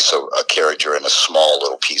voice a character in a small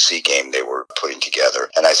little PC game they were putting together.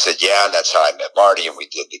 And I said, yeah, and that's how I met Marty, and we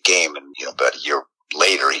did the game. And, about a year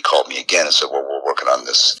later, he called me again and said, well, we're working on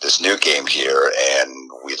this new game here, and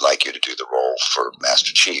we'd like you to do the role for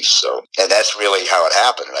Master Chief. So, and that's really how it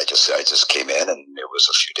happened. And I just came in, and it was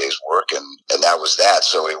a few days work, and that was that.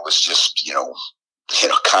 So it was just,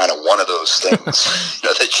 kind of one of those things,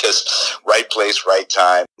 that just right place, right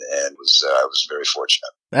time. And I was very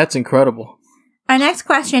fortunate. That's incredible. Our next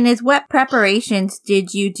question is, what preparations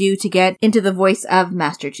did you do to get into the voice of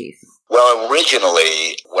Master Chief? Well,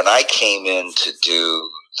 originally, when I came in to do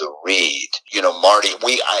the read, Marty,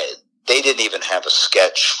 they didn't even have a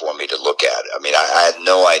sketch for me to look at. I mean, I had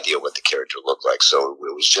no idea what the character looked like, so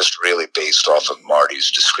it was just really based off of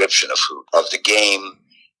Marty's description of the game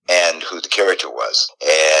and who the character was.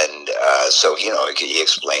 And so, he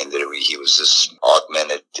explained that he was this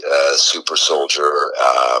augmented super soldier,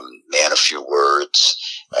 man of few words,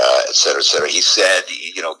 et cetera, et cetera. He said,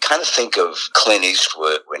 kind of think of Clint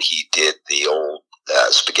Eastwood when he did the old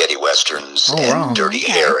spaghetti westerns and Dirty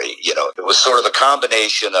Harry. It was sort of a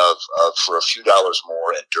combination of for a few dollars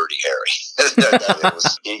more and Dirty Harry.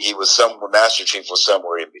 He was Master Chief was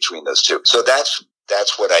somewhere in between those two. So that's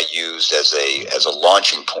what I used as a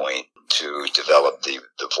launching point to develop the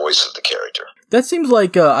voice of the character. That seems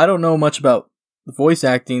like I don't know much about voice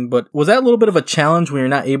acting, but was that a little bit of a challenge when you're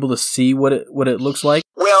not able to see what it looks like?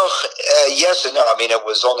 Well, yes and no. I mean, it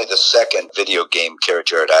was only the second video game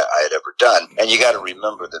character I had ever done, and you got to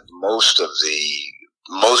remember that most of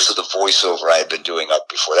the voiceover I had been doing up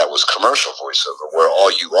before that was commercial voiceover, where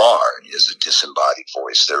all you are is a disembodied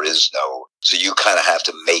voice. There is no, so you kind of have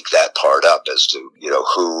to make that part up as to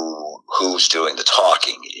who's doing the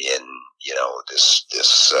talking in this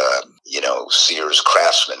Sears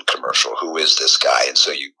Craftsman commercial. Who is this guy? And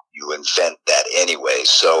so you invent that anyway.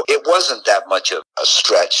 So it wasn't that much of a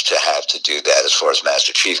stretch to have to do that as far as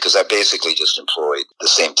Master Chief, because I basically just employed the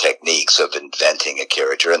same techniques of inventing a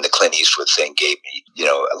character, and the Clint Eastwood thing gave me,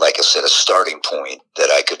 like I said, a starting point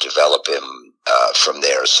that I could develop him from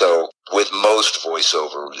there. So with most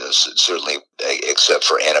voiceover, certainly except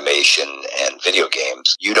for animation and video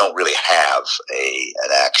games, you don't really have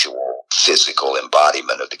an actual physical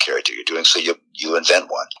embodiment of the character you're doing, so you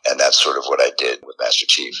invent one, and that's sort of what I did with Master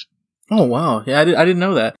Chief. Oh wow, yeah, I didn't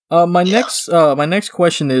know that. My next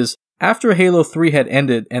question is, after Halo 3 had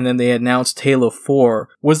ended and then they announced Halo 4,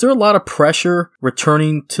 was there a lot of pressure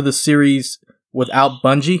returning to the series without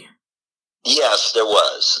Bungie? Yes, there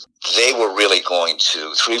was. They were really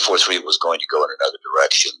 343 was going to go in another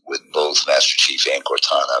direction with both Master Chief and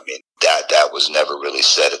Cortana. I mean, that was never really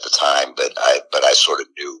said at the time, but I sort of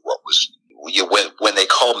knew what was, when they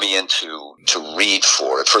called me in to read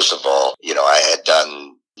for it. First of all, I had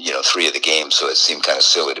done 3 of the games, so it seemed kind of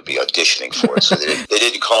silly to be auditioning for it. So they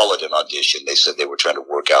didn't call it an audition. They said they were trying to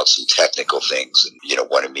work out some technical things and,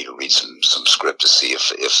 wanted me to read some script to see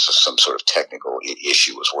if some sort of technical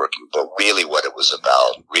issue was working. But really what it was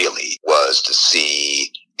about was to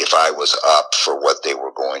see if I was up for what they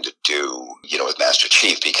were going to do, with Master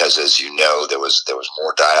Chief, because as you know, there was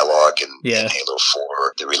more dialogue in Halo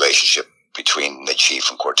 4. The relationship between the Chief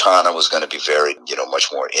and Cortana was going to be very, much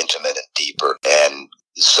more intimate and deeper. And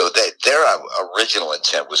so their original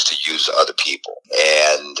intent was to use other people,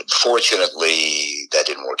 and fortunately, that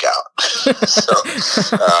didn't work out.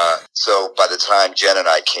 So by the time Jen and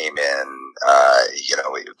I came in,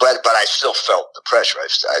 but I still felt the pressure.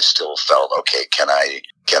 I still felt, okay, can I?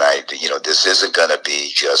 This isn't going to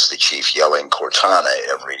be just the Chief yelling Cortana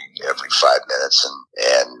every 5 minutes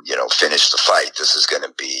and finish the fight. This is going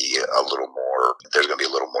to be a little more. There's going to be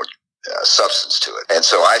a little more substance to it. And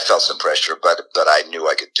so I felt some pressure, but I knew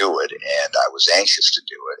I could do it, and I was anxious to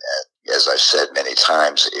do it. And as I've said many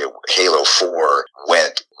times, Halo 4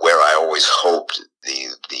 went where I always hoped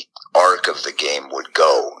the arc of the game would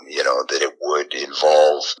go, that it would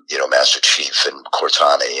involve, Master Chief and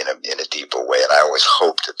Cortana in a deeper way. And I always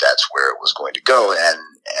hoped that that's where it was going to go. And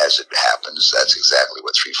as it happens, that's exactly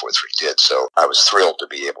what 343 did. So I was thrilled to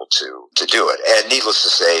be able to do it. And needless to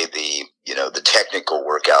say, the technical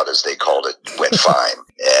workout, as they called it, went fine.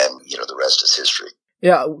 And, the rest is history.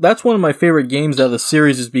 Yeah, that's one of my favorite games out of the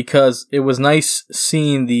series, is because it was nice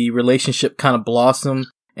seeing the relationship kind of blossom,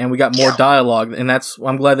 and we got more dialogue. And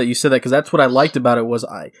I'm glad that you said that, because that's what I liked about it. Was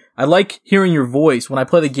I like hearing your voice when I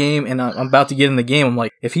play the game and I'm about to get in the game. I'm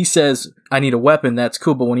like, if he says I need a weapon, that's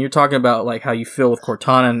cool. But when you're talking about like how you feel with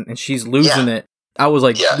Cortana and she's losing it, I was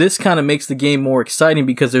like, this kind of makes the game more exciting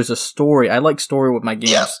because there's a story. I like story with my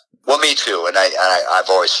games. Yeah. Well, me too. And I've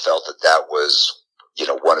always felt that was,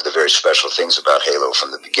 one of the very special things about Halo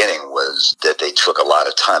from the beginning was that they took a lot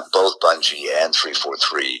of time, both Bungie and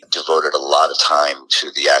 343 devoted a lot of time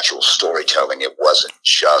to the actual storytelling. It wasn't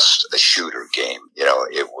just a shooter game.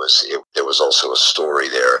 There was also a story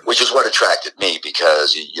there, which is what attracted me,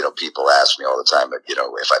 because, people ask me all the time,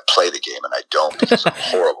 if I play the game, and I don't, because I'm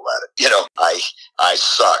horrible at it. I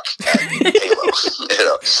suck at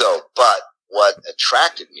Halo, but what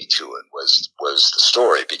attracted me to it was the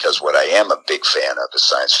story, because what I am a big fan of is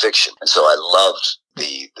science fiction. And so I loved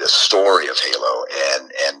the story of Halo,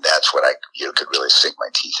 and that's what I could really sink my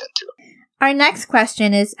teeth into. Our next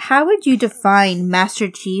question is, how would you define Master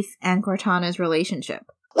Chief and Cortana's relationship?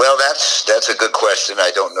 Well, that's a good question.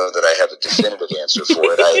 I don't know that I have a definitive answer for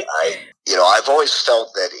it. I've always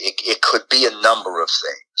felt that it could be a number of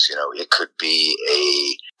things. It could be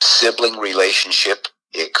a sibling relationship.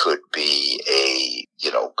 It could be a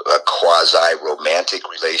quasi-romantic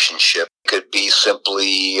relationship. It could be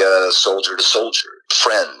simply soldier to soldier,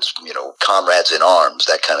 friends, comrades in arms,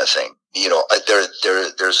 that kind of thing.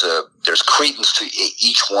 There's credence to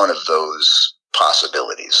each one of those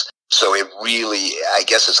possibilities. So it really, I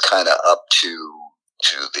guess it's kind of up to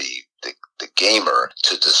the gamer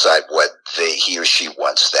to decide what he or she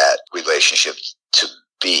wants that relationship to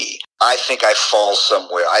be. I think I fall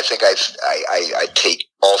somewhere. I think I take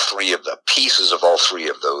all three of the pieces of all three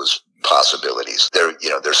of those possibilities.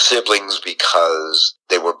 They're siblings because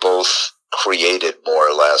they were both created more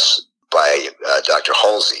or less by Dr.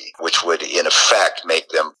 Halsey, which would in effect make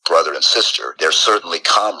them brother and sister. They're certainly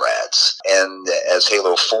comrades. And as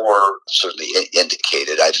Halo 4 certainly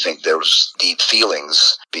indicated, I think there's deep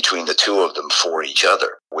feelings between the two of them for each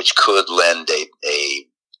other, which could lend a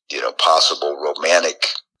possible romantic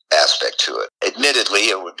aspect to it. Admittedly,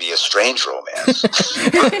 it would be a strange romance,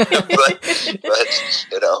 but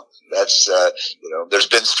that's there's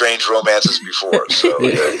been strange romances before, so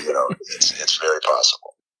it's very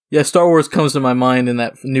possible. Yeah, Star Wars comes to my mind in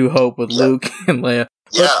that New Hope with Luke and Leia.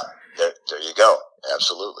 Yeah, there you go.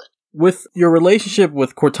 Absolutely. With your relationship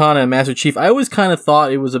with Cortana and Master Chief, I always kind of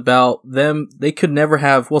thought it was about them. They could never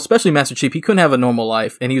have, well, especially Master Chief, he couldn't have a normal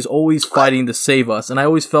life, and he was always fighting to save us. And I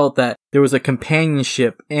always felt that there was a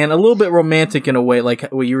companionship and a little bit romantic in a way, like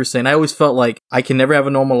what you were saying. I always felt like I can never have a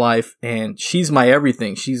normal life, and she's my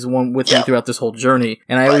everything. She's the one with me throughout this whole journey.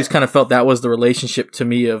 And I always kind of felt that was the relationship to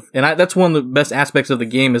me that's one of the best aspects of the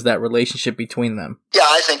game, is that relationship between them. Yeah,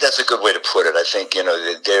 I think that's a good way to put it. I think,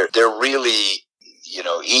 they're really,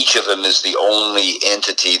 each of them is the only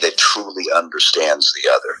entity that truly understands the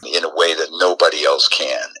other in a way that nobody else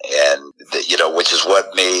can. And, which is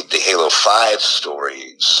what made the Halo 5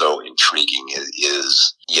 story so intriguing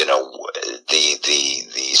is the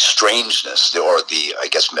strangeness, or I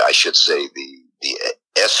guess I should say the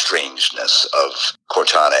estrangeness of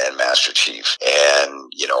Cortana and Master Chief,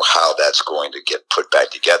 and how that's going to get put back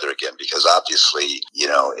together again, because obviously,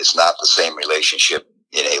 it's not the same relationship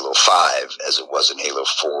in Halo 5 as it was in Halo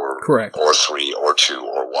 4, correct, or 3, or 2,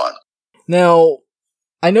 or 1. Now,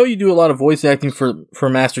 I know you do a lot of voice acting for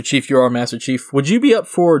Master Chief. You are Master Chief. Would you be up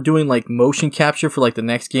for doing like motion capture for like the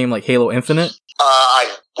next game, like Halo Infinite?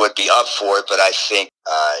 I would be up for it, but I think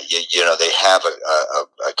they have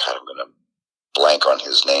a kind of going to blank on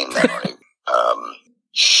his name now. I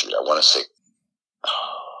want to say.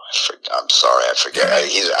 I'm sorry, I forget.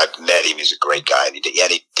 I've met him. He's a great guy, and he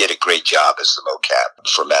did a great job as the mocap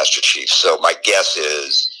for Master Chief. So my guess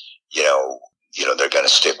is, they're going to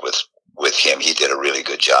stick with him. He did a really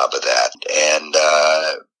good job of that, and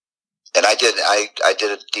I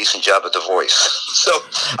did a decent job at the voice. So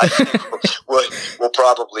I think we'll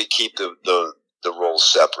probably keep the roles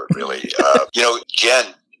separate. Really,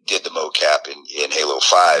 Jen did the mocap in Halo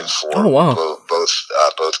 5 for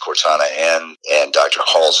both Cortana and Dr.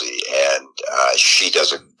 Halsey, and she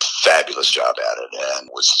does a fabulous job at it, and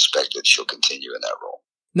would suspect that she'll continue in that role.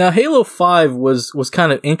 Now, Halo 5 was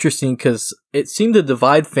kind of interesting because it seemed to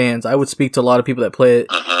divide fans. I would speak to a lot of people that play it,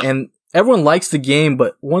 and everyone likes the game,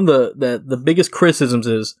 but one of the biggest criticisms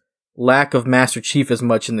is lack of Master Chief as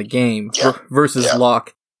much in the game versus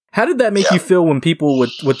Locke. How did that make you feel when people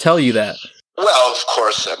would tell you that? Well, of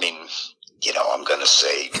course, I mean, I'm going to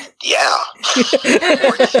say, yeah.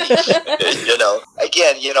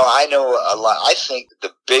 Again, I know a lot. I think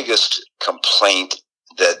the biggest complaint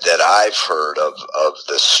that I've heard of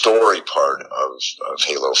the story part of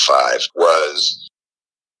Halo 5 was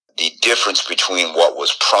the difference between what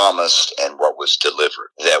was promised and what was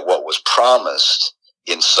delivered. That what was promised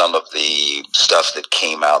in some of the stuff that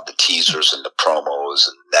came out, the teasers and the promos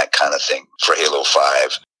and that kind of thing for Halo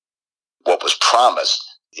 5, what was promised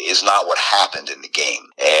is not what happened in the game.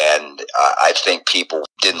 And I think people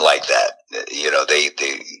didn't like that.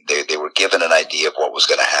 They were given an idea of what was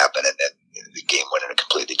going to happen, and then the game went in a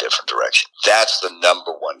completely different direction. That's the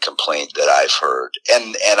number one complaint that I've heard.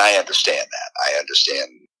 And I understand that. I understand,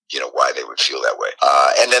 why they would feel that way.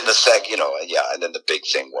 And then and then the big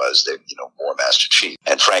thing was that, more Master Chief.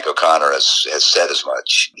 And Frank O'Connor has said as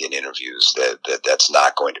much in interviews that's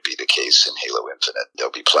not going to be the case in Halo Infinite.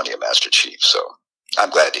 There'll be plenty of Master Chief, so I'm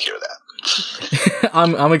glad to hear that.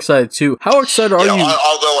 I'm excited too. How excited are you? Although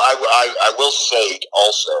I will say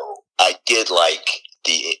also, I did like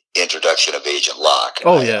the introduction of Agent Locke.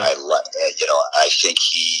 Oh, yeah. I think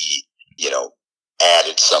he,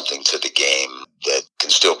 added something to the game that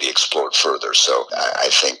can still be explored further. So I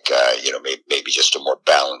think, maybe just a more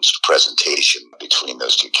balanced presentation between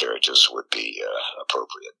those two characters would be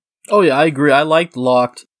appropriate. Oh, yeah, I agree. I liked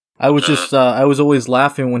Locke. I was just, I was always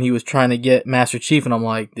laughing when he was trying to get Master Chief, and I'm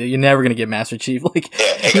like, you're never going to get Master Chief. Yeah, ain't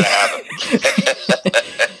going to happen.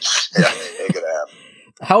 Yeah, ain't going to happen.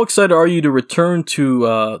 How excited are you to return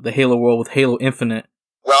to the Halo world with Halo Infinite?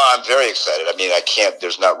 Well, I'm very excited. I mean,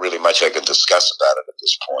 there's not really much I can discuss about it at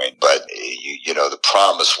this point, but, the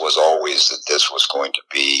promise was always that this was going to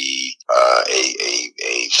be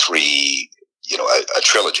a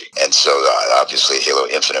trilogy. And so obviously Halo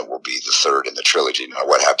Infinite will be the third in the trilogy. Now,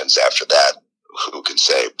 what happens after that, who can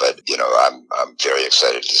say? But, I'm very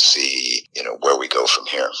excited to see, where we go from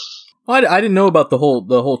here. Well, I didn't know about the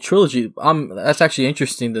whole trilogy. That's actually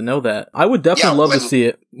interesting to know that. I would definitely love to see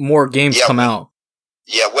it. More games come out.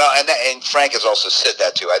 Yeah, well, and Frank has also said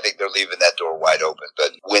that too. I think they're leaving that door wide open.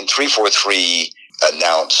 But when 343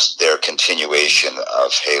 announced their continuation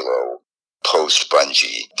of Halo post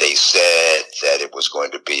Bungie, they said that it was going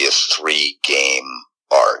to be a 3-game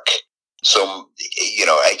arc. So,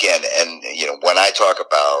 again, and, when I talk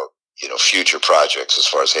about, future projects as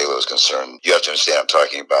far as Halo is concerned, you have to understand I'm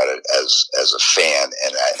talking about it as a fan,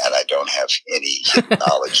 and I don't have any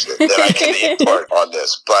knowledge that I can impart on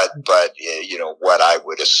this. But what I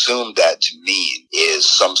would assume that to mean is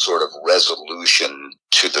some sort of resolution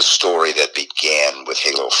to the story that began with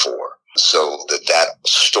Halo 4. So that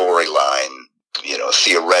storyline,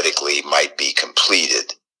 theoretically might be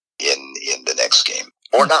completed in the next game.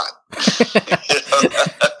 Or not.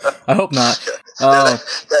 I hope not.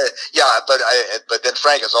 But then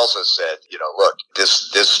Frank has also said, look,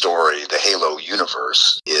 this story, the Halo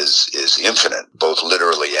universe, is infinite, both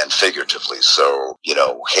literally and figuratively. So,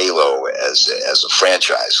 Halo as a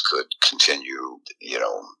franchise could continue,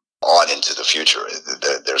 on into the future.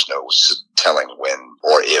 There's no telling when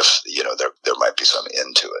or if, there might be some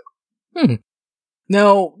end to it.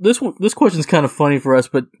 Now, this question's kind of funny for us,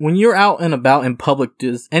 but when you're out and about in public,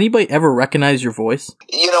 does anybody ever recognize your voice?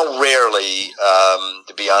 Rarely,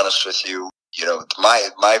 to be honest with you.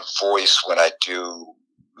 My voice when I do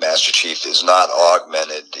Master Chief is not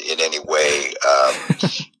augmented in any way,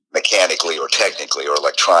 mechanically or technically or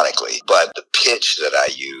electronically, but the pitch that I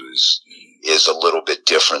use is a little bit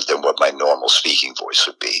different than what my normal speaking voice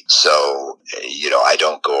would be. So, I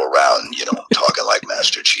don't go around, talking like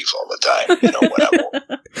Master Chief all the time,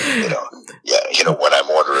 when I'm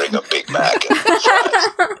ordering a Big Mac and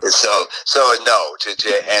fries. So no,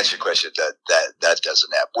 to answer your question, that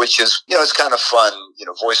doesn't happen, which is, it's kind of fun,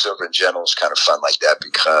 voiceover in general is kind of fun like that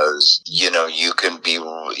because, you can be,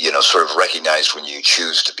 sort of recognized when you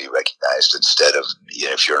choose to be recognized instead of,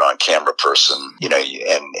 if you're an on-camera person,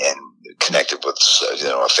 and connected with,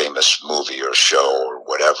 a famous movie or show or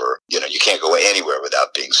whatever, you can't go anywhere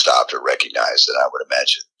without being stopped or recognized. And I would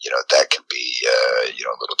imagine, that can be, a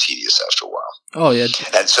little tedious after a while. Oh, yeah.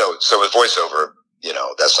 And so with voiceover,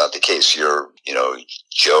 that's not the case. You're,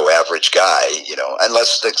 Joe average guy,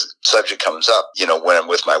 unless the subject comes up, when I'm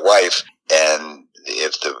with my wife and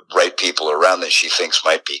if the right people are around that she thinks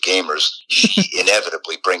might be gamers, she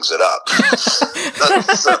inevitably brings it up.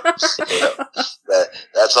 So,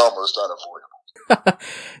 that's almost unavoidable.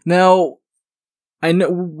 Now, I know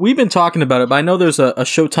we've been talking about it, but I know there's a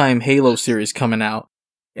Showtime Halo series coming out,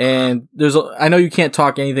 and I know you can't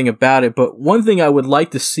talk anything about it, but one thing I would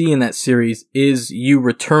like to see in that series is you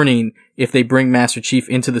returning if they bring Master Chief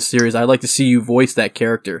into the series. I'd like to see you voice that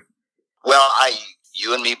character. Well,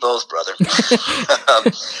 you and me both, brother. I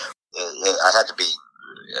have to be,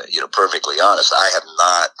 perfectly honest. I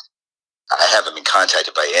haven't been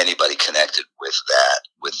contacted by anybody connected with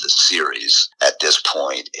the series at this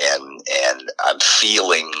point, and I'm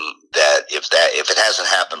feeling that if it hasn't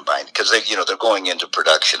happened by, because they're going into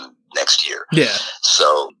production next year. Yeah.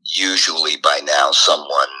 So usually by now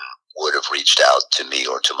someone would have reached out to me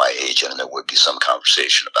or to my agent, and there would be some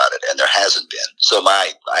conversation about it, and there hasn't been. So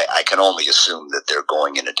I can only assume that they're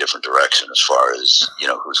going in a different direction as far as,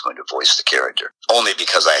 who's going to voice the character. Only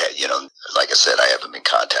because like I said, I haven't been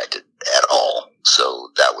contacted at all. So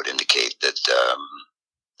that would indicate that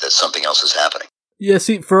something else is happening. Yeah,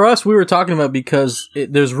 see, for us, we were talking about because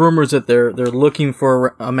there's rumors that they're looking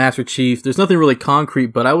for a Master Chief. There's nothing really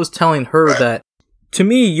concrete, but I was telling her that, to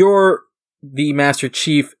me, you're the Master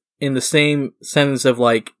Chief in the same sense of,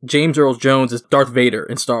 like, James Earl Jones is Darth Vader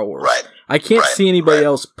in Star Wars. Right. I can't see anybody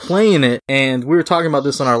else playing it. And we were talking about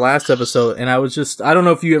this on our last episode, and I don't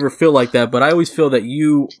know if you ever feel like that, but I always feel that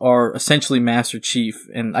you are essentially Master Chief,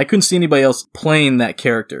 and I couldn't see anybody else playing that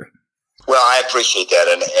character. Well, I appreciate that,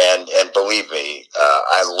 and believe me,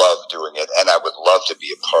 I love doing it, and I would love to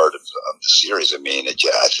be a part of the series. I mean,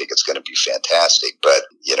 I think it's going to be fantastic, but,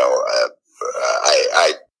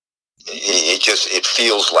 it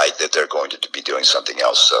feels like that they're going to be doing something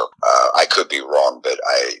else, so I could be wrong, but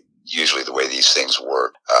usually the way these things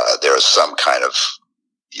work, there is some kind of,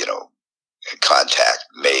 contact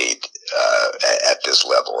made at this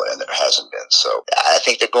level, and there hasn't been, so I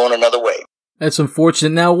think they're going another way. That's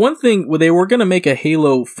unfortunate. Now, one thing, they were going to make a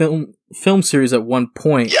Halo film series at one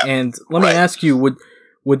point, and let me ask you,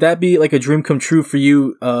 would that be like a dream come true for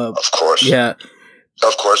you? Of course. Yeah.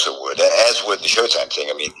 Of course it would. As with the Showtime thing,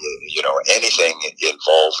 I mean, anything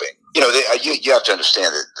involving, you have to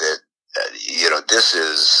understand that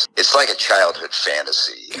it's like a childhood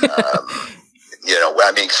fantasy.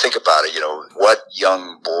 I mean, think about it, what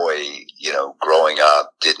young boy, growing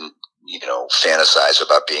up didn't, fantasize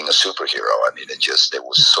about being a superhero. I mean,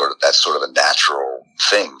 that's sort of a natural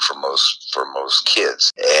thing for most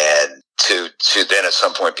kids. And to then at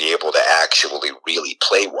some point be able to actually really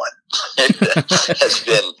play one has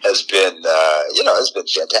been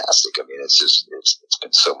fantastic. I mean, it's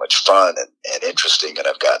been so much fun and interesting, and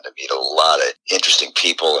I've gotten to meet a lot of interesting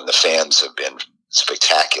people, and the fans have been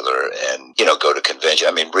spectacular, and go to convention.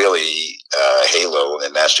 I mean, really, Halo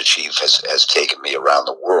and Master Chief has taken me around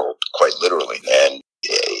the world quite literally, and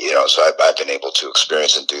so I've been able to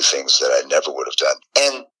experience and do things that I never would have done.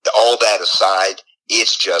 And all that aside,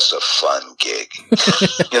 it's just a fun gig.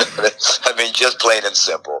 I mean, just plain and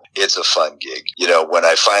simple, it's a fun gig. When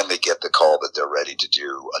I finally get the call that they're ready to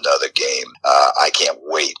do another game, I can't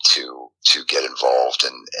wait to get involved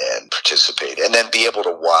and participate, and then be able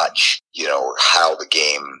to watch, how the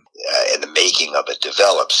game and the making of it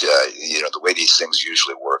develops. The way these things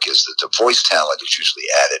usually work is that the voice talent is usually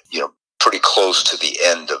added, pretty close to the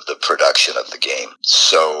end of the production of the game.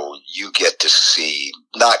 So you get to see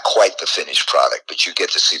not quite the finished product, but you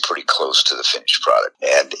get to see pretty close to the finished product.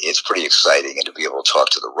 And it's pretty exciting. And to be able to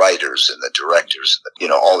talk to the writers and the directors,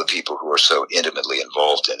 all the people who are so intimately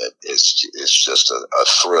involved in it is just a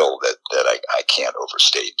thrill that I can't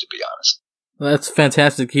overstate, to be honest. That's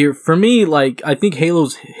fantastic here. For me, I think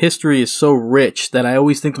Halo's history is so rich that I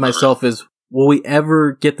always think to myself will we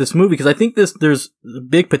ever get this movie? Because I think there's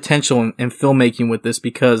big potential in filmmaking with this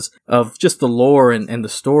because of just the lore and the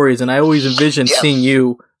stories. And I always envision seeing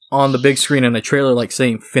you on the big screen in a trailer,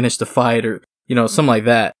 saying "finish the fight" or something like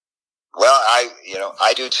that. Well,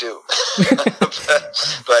 I do too,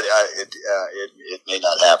 but it may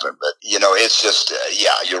not happen. But it's just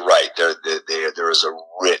you're right. There is a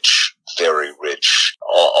rich, very rich,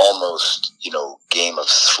 almost Game of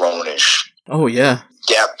Thrones-ish. Oh yeah.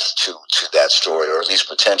 Depth to that story, or at least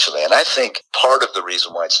potentially. And I think part of the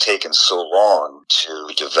reason why it's taken so long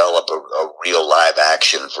to develop a real live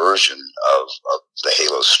action version of the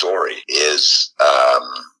Halo story is,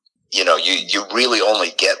 you really only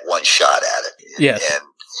get one shot at it. Yes. And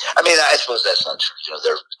I mean, I suppose that's not true.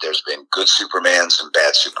 There's been good Supermans and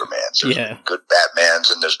bad Supermans. There's been good Batmans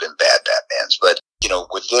and there's been bad Batmans. But,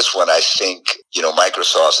 with this one, I think,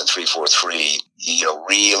 Microsoft and 343,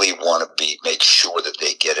 really want to make sure that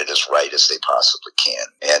they get it as right as they possibly can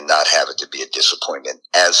and not have it to be a disappointment,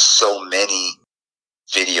 as so many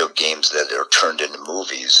video games that are turned into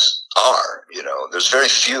movies are. There's very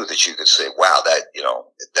few that you could say, wow, that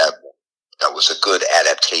was a good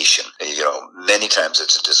adaptation. Many times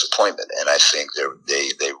it's a disappointment, and I think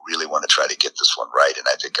they really want to try to get this one right, and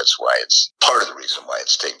I think that's why it's part of the reason why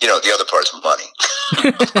it's taken. The other part's money,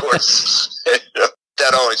 of course.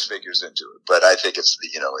 That always figures into it, but I think it's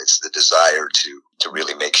the desire to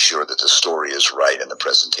really make sure that the story is right and the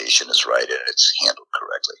presentation is right and it's handled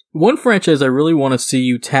correctly. One franchise I really want to see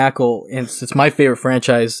you tackle, and it's my favorite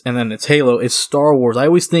franchise, and then it's Halo, is Star Wars. I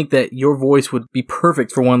always think that your voice would be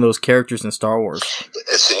perfect for one of those characters in Star Wars.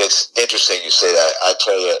 It's interesting you say that. I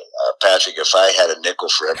tell you, Patrick, if I had a nickel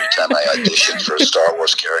for every time I auditioned for a Star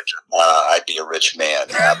Wars character, I'd be a rich man.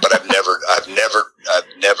 But I've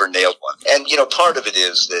never nailed one. And part of it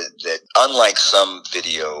is that unlike some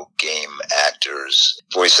video game actors,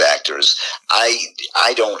 voice actors,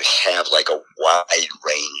 I don't have a wide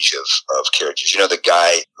range of characters. The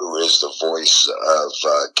guy who is the voice of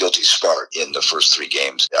Guilty Spark in the first 3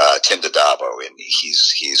 games, Tim Dodabo, and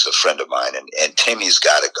he's a friend of mine, and Timmy's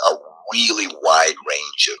got a really wide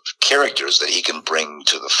range of characters that he can bring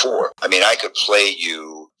to the fore. I mean, I could play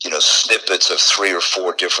you, snippets of 3 or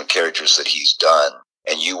 4 different characters that he's done,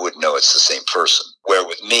 and you would know it's the same person. Where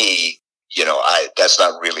with me, that's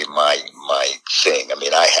not really my thing. I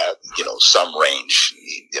mean, I have, some range,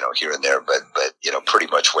 here and there, but, pretty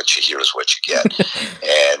much what you hear is what you get.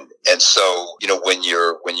 and so, when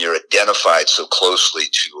you're identified so closely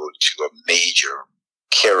to a major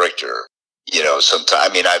character, sometimes,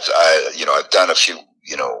 I mean, I've done a few,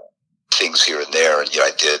 things here and there, and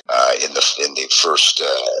I did in the first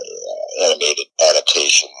animated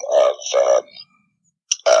adaptation of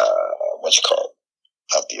what's it called?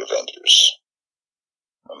 Not the Avengers.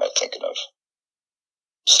 What am I thinking of?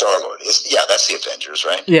 Star-Lord. That's the Avengers,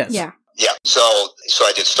 right? Yes. Yeah. Yeah. So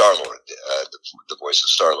I did Star-Lord, the voice of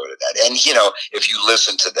Star-Lord in that. And, if you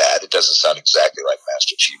listen to that, it doesn't sound exactly like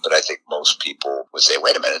Master Chief, but I think most people would say,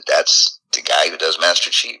 wait a minute, that's the guy who does Master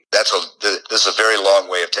Chief. This is a very long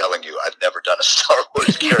way of telling you I've never done a Star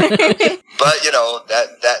Wars character. But,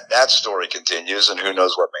 that story continues, and who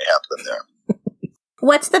knows what may happen there.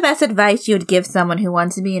 What's the best advice you would give someone who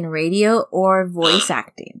wants to be in radio or voice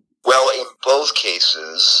acting? Well, in both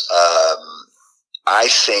cases, I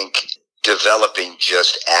think developing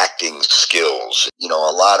just acting skills. A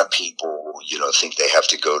lot of people, think they have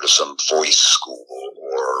to go to some voice school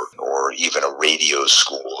or even a radio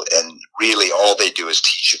school. And really all they do is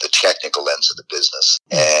teach you the technical ends of the business.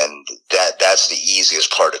 And that's the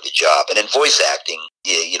easiest part of the job. And in voice acting,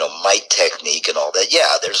 mic technique and all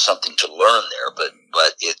that, there's something to learn there, but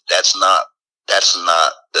that's not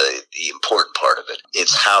the important part of it.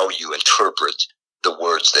 It's how you interpret the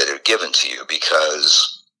words that are given to you,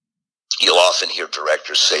 because you'll often hear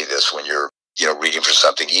directors say this when you're, reading for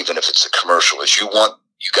something, even if it's a commercial, is you got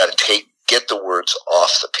to get the words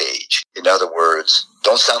off the page. In other words,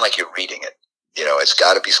 don't sound like you're reading it. It's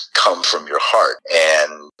got to come from your heart.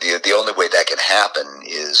 And the only way that can happen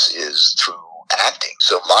is through acting.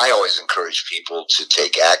 So I always encourage people to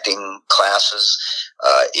take acting classes.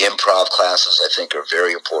 Improv classes, I think, are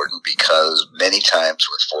very important, because many times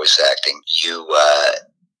with voice acting, you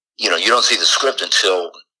don't see the script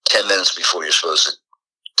until 10 minutes before you're supposed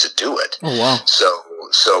to do it. Oh, wow. So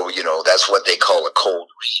that's what they call a cold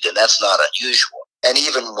read, and that's not unusual. And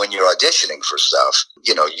even when you're auditioning for stuff,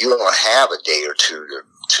 you don't have a day or two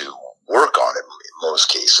to work on it in most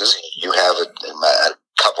cases. You have it in a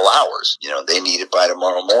couple hours. They need it by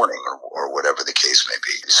tomorrow morning or whatever the case may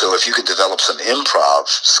be. So if you can develop some improv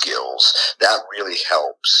skills, that really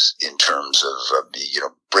helps in terms of,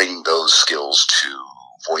 bringing those skills to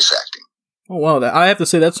voice acting. Oh, wow. I have to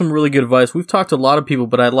say, that's some really good advice. We've talked to a lot of people,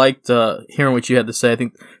 but I liked hearing what you had to say. I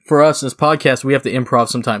think for us, as podcasts, we have to improv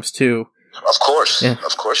sometimes, too. Of course. Yeah.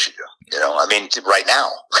 Of course you do. Right now.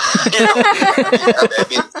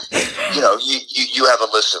 You have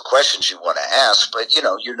a list of questions you want to ask, but,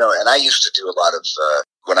 and I used to do a lot of,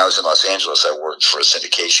 when I was in Los Angeles, I worked for a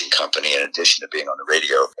syndication company in addition to being on the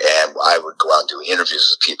radio, and I would go out and do interviews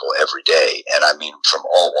with people every day, and from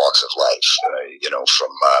all walks of life,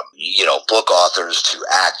 from book authors to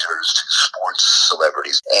actors to sports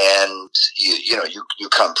celebrities, and, you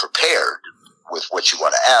come prepared with what you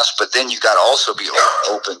want to ask, but then you got to also be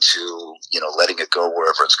open to, letting it go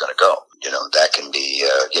wherever it's going to go. That can be,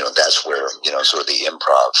 that's where, sort of the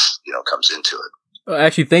improv, comes into it.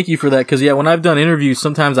 Actually, thank you for that, because when I've done interviews,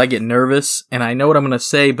 sometimes I get nervous and I know what I'm going to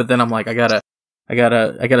say, but then I'm like, I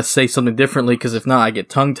gotta say something differently, because if not, I get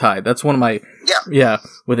tongue tied. That's one of my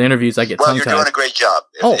with interviews, I get tongue tied. Well, you're doing a great job.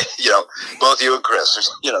 Both you and Chris.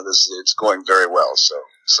 It's going very well. So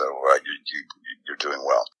you're doing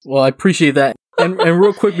well. Well, I appreciate that. And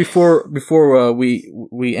real quick before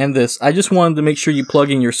we end this, I just wanted to make sure you plug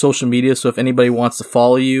in your social media, so if anybody wants to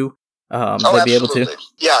follow you, they'd be able to.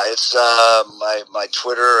 Yeah, it's my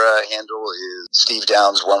Twitter handle is Steve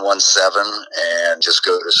Downs 117, and just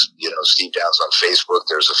go to Steve Downs on Facebook.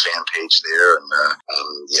 There's a fan page there, and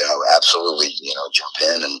absolutely jump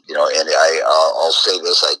in, and and I'll say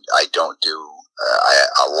this: I don't do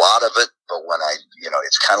a lot of it, but when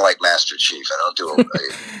it's kind of like Master Chief. I don't do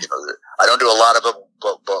I don't do a lot of it,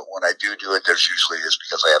 but when I do it, there's usually is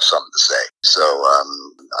because I have something to say. So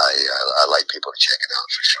I like people to check it out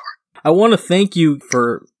for sure. I want to thank you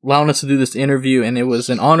for allowing us to do this interview, and it was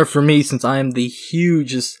an honor for me, since I am the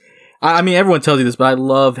hugest. I mean, everyone tells you this, but I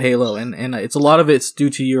love Halo, and it's a lot of it's due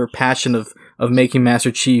to your passion of making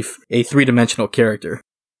Master Chief a three-dimensional character.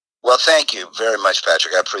 Well, thank you very much,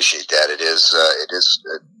 Patrick. I appreciate that. It is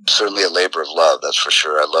certainly a labor of love, that's for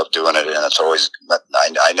sure. I love doing it, and it's always,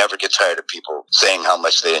 I never get tired of people saying how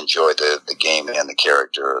much they enjoy the game and the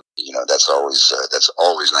character. That's always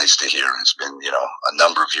nice to hear. It's been, a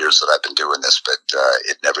number of years that I've been doing this, but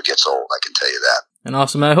it never gets old, I can tell you that. And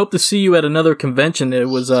awesome. I hope to see you at another convention. It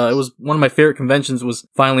was one of my favorite conventions was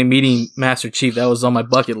finally meeting Master Chief. That was on my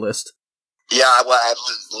bucket list. Yeah, well,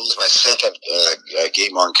 this was my second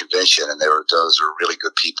Game On convention, and those are really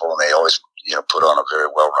good people, and they always, put on a very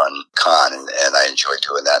well-run con, and I enjoy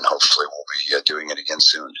doing that, and hopefully we'll be doing it again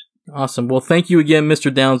soon. Awesome. Well, thank you again,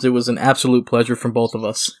 Mr. Downs. It was an absolute pleasure from both of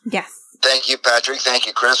us. Yes. Thank you, Patrick. Thank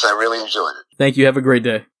you, Chris. I really enjoyed it. Thank you. Have a great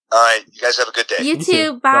day. All right. You guys have a good day. You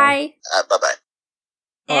too. Bye. Bye-bye.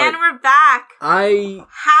 And we're back.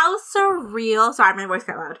 How surreal. Sorry, my voice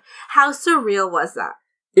got loud. How surreal was that?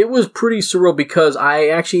 It was pretty surreal because I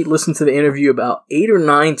actually listened to the interview about 8 or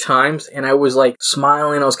 9 times, and I was like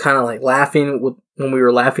smiling. I was kind of like laughing when we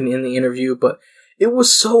were laughing in the interview, but it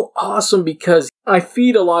was so awesome because I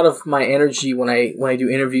feed a lot of my energy when I do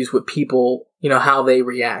interviews with people, how they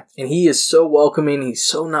react. And he is so welcoming, he's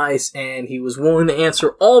so nice, and he was willing to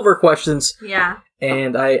answer all of our questions. Yeah.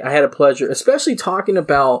 And I had a pleasure, especially talking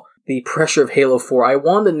about the pressure of Halo 4. I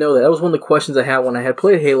wanted to know that. That was one of the questions I had when I had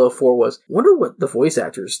played Halo 4 was, wonder what the voice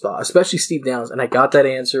actors thought, especially Steve Downs. And I got that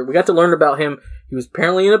answer. We got to learn about him. He was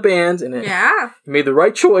apparently in a band, and he made the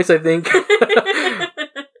right choice, I think.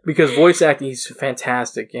 Because voice acting, he's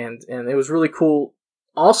fantastic, and it was really cool.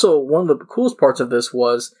 Also, one of the coolest parts of this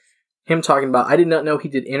was him talking about, I did not know he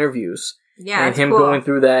did interviews. Yeah, and him going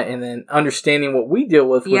through that and then understanding what we deal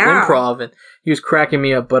with improv, and he was cracking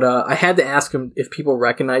me up. But I had to ask him if people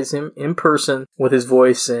recognize him in person with his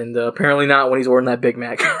voice, and apparently not when he's ordering that Big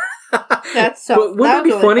Mac. That's so. But wouldn't it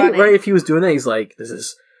be funny, right? If he was doing that, he's like, "This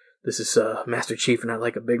is Master Chief, and I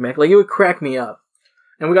like a Big Mac." Like, it would crack me up.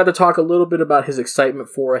 And we got to talk a little bit about his excitement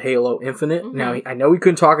for Halo Infinite. Mm-hmm. Now, I know we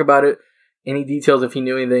couldn't talk about it, any details if he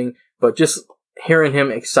knew anything, but just hearing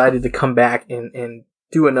him excited to come back and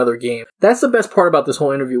do another game. That's the best part about this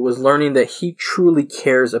whole interview, was learning that he truly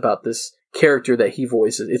cares about this character that he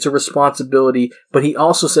voices. It's a responsibility, but he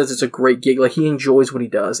also says it's a great gig. Like, he enjoys what he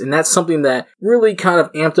does. And that's something that really kind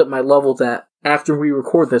of amped up my level, that after we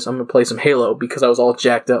record this, I'm going to play some Halo, because I was all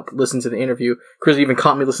jacked up listening to the interview. Chris even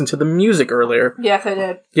caught me listening to the music earlier. Yes, I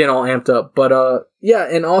did. Getting all amped up. But, yeah,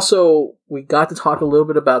 and also, we got to talk a little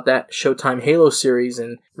bit about that Showtime Halo series,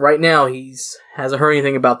 and right now, hasn't heard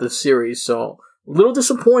anything about this series, so a little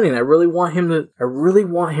disappointing. I really want him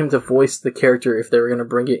to voice the character if they were going to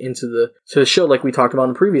bring it into the show, like we talked about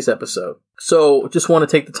in the previous episode. So, just want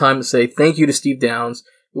to take the time to say thank you to Steve Downs.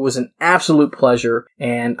 It was an absolute pleasure,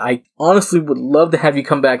 and I honestly would love to have you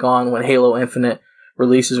come back on when Halo Infinite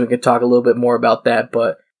releases. We can talk a little bit more about that,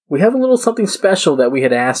 but we have a little something special that we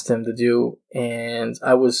had asked him to do, and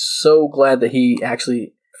I was so glad that he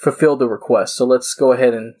actually fulfilled the request. So let's go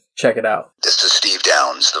ahead and check it out. This is Steve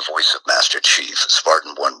Downs, the voice of Master Chief,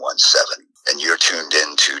 Spartan 117, and you're tuned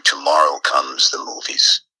in to Tomorrow Comes the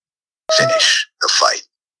Movies. Finish the fight.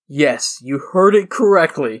 Yes, you heard it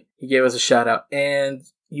correctly. He gave us a shout out, and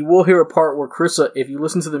you will hear a part where Carissa, if you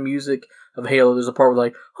listen to the music of Halo, there's a part where,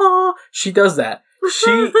 like, oh, she does that.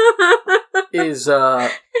 She is, I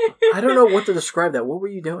don't know what to describe that. What were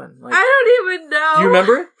you doing? Like, I don't even know. Do you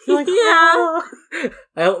remember it? Like, yeah.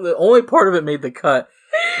 The only part of it made the cut,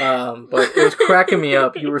 but it was cracking me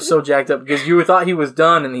up. You were so jacked up because you thought he was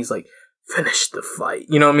done, and he's like, finish the fight.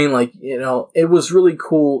 You know what I mean? Like, it was really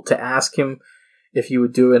cool to ask him if he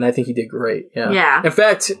would do it, and I think he did great. Yeah. In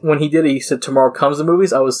fact, when he did it, he said, Tomorrow Comes the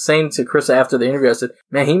Movies. I was saying to Chris after the interview, I said,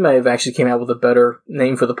 man, he might have actually came out with a better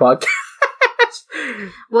name for the podcast.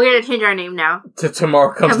 We're going to change our name now. To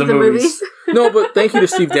Tomorrow Comes the Movies. No, but thank you to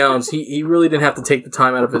Steve Downs. He really didn't have to take the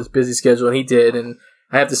time out of his busy schedule, and he did, and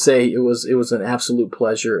I have to say, it was an absolute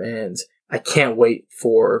pleasure, and I can't wait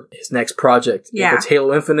for his next project. Yeah. If it's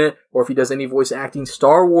Halo Infinite, or if he does any voice acting,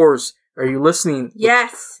 Star Wars. Are you listening?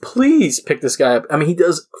 Yes. Please pick this guy up. I mean, he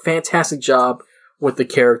does a fantastic job with the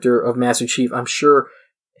character of Master Chief. I'm sure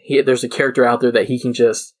there's a character out there that he can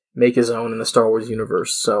just make his own in the Star Wars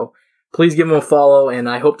universe. So please give him a follow, and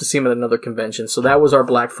I hope to see him at another convention. So that was our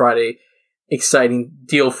Black Friday exciting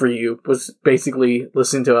deal for you, was basically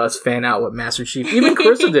listening to us fan out with Master Chief. Even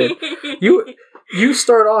Carissa did. You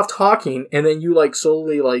start off talking, and then you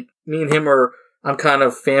slowly, me and him I'm kind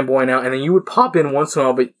of fanboying out, and then you would pop in once in a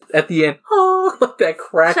while, but at the end, like that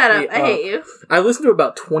cracked me up. Shut up, I hate you. I listened to it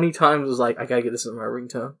about 20 times, was like, I gotta get this in my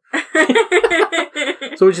ringtone.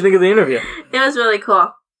 So what'd you think of the interview? It was really cool.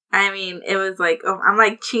 I mean, it was like, I'm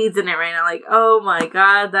like cheesing it right now, like, oh my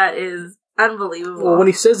god, that is unbelievable. Well, when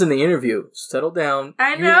he says in the interview, settle down.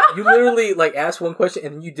 I know. You literally, ask one question,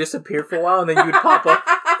 and then you disappear for a while, and then you would pop up.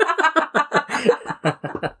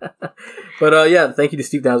 But, yeah, thank you to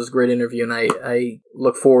Steve Downs. It was a great interview, and I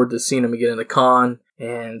look forward to seeing him again in the con.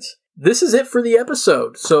 And this is it for the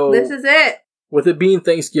episode. So this is it. with it being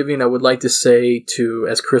Thanksgiving, I would like to say to,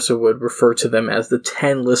 as Carissa would refer to them as the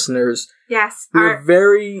 10 listeners. Yes. Our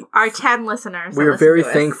 10 listeners. We are very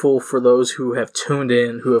thankful for those who have tuned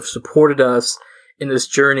in, who have supported us in this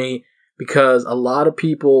journey, because a lot of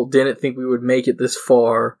people didn't think we would make it this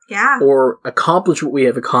far. Yeah. Or accomplish what we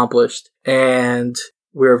have accomplished. And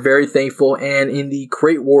we're very thankful. And in the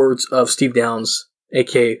great words of Steve Downs,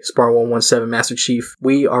 aka Spar 117 Master Chief,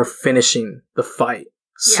 we are finishing the fight.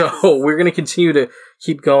 Yes. So we're going to continue to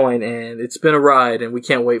keep going, and it's been a ride, and we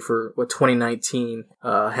can't wait for what 2019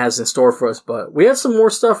 has in store for us. But we have some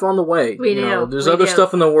more stuff on the way. We do. There's other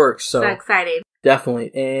stuff in the works. So exciting.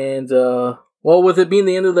 Definitely. And, well, with it being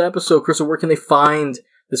the end of the episode, Carissa, where can they find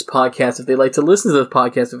this podcast if they'd like to listen to the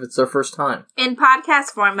podcast if it's their first time? In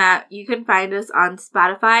podcast format, you can find us on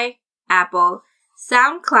Spotify, Apple,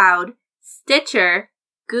 SoundCloud, Stitcher,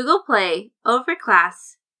 Google Play,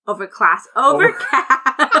 Overcast,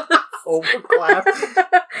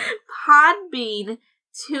 Podbean,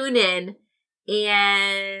 TuneIn,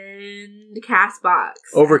 and Castbox.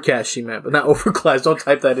 Overcast, she meant, but not Overcast. Don't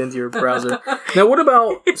type that into your browser. Now, what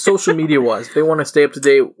about social media-wise? If they want to stay up to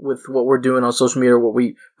date with what we're doing on social media or what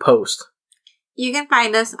we post. You can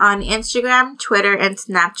find us on Instagram, Twitter, and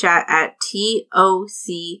Snapchat at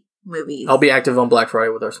TOC Movies. I'll be active on Black Friday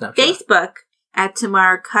with our Snapchat. Facebook at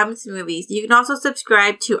Tomorrow Comes Movies. You can also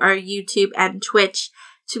subscribe to our YouTube and Twitch,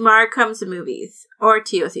 Tomorrow Comes Movies, or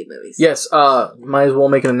TOC Movies. Yes, might as well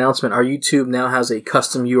make an announcement. Our YouTube now has a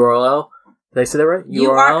custom URL. Did I say that right?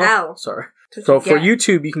 URL. Sorry. So for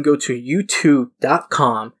YouTube, you can go to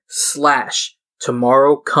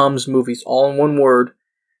youtube.com/Tomorrow Comes Movies, all in one word.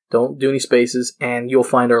 Don't do any spaces, and you'll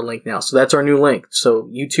find our link now. So that's our new link. So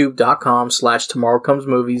youtube.com/Tomorrow Comes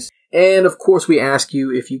Movies. And of course, we ask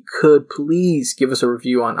you if you could please give us a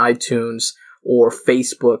review on iTunes or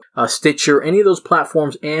Facebook, Stitcher, any of those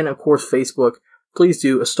platforms, and of course Facebook. Please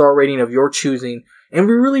do a star rating of your choosing, and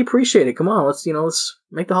we really appreciate it. Come on, let's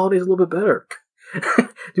make the holidays a little bit better.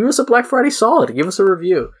 Do us a Black Friday solid. Give us a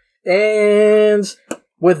review. And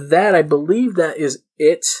with that, I believe that is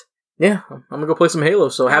it. Yeah, I'm gonna go play some Halo.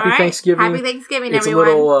 So happy Thanksgiving! Happy Thanksgiving, it's everyone.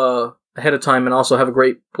 It's a little ahead of time, and also have a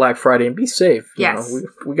great Black Friday and be safe. Yes,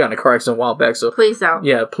 we got in a car accident a while back, so please don't.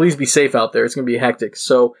 Yeah, please be safe out there. It's gonna be hectic.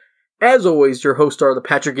 So, as always, your hosts are the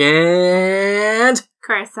Patrick and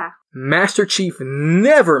Carissa. Master Chief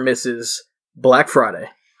never misses Black Friday.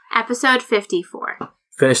 Episode 54.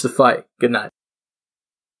 Finish the fight. Good night.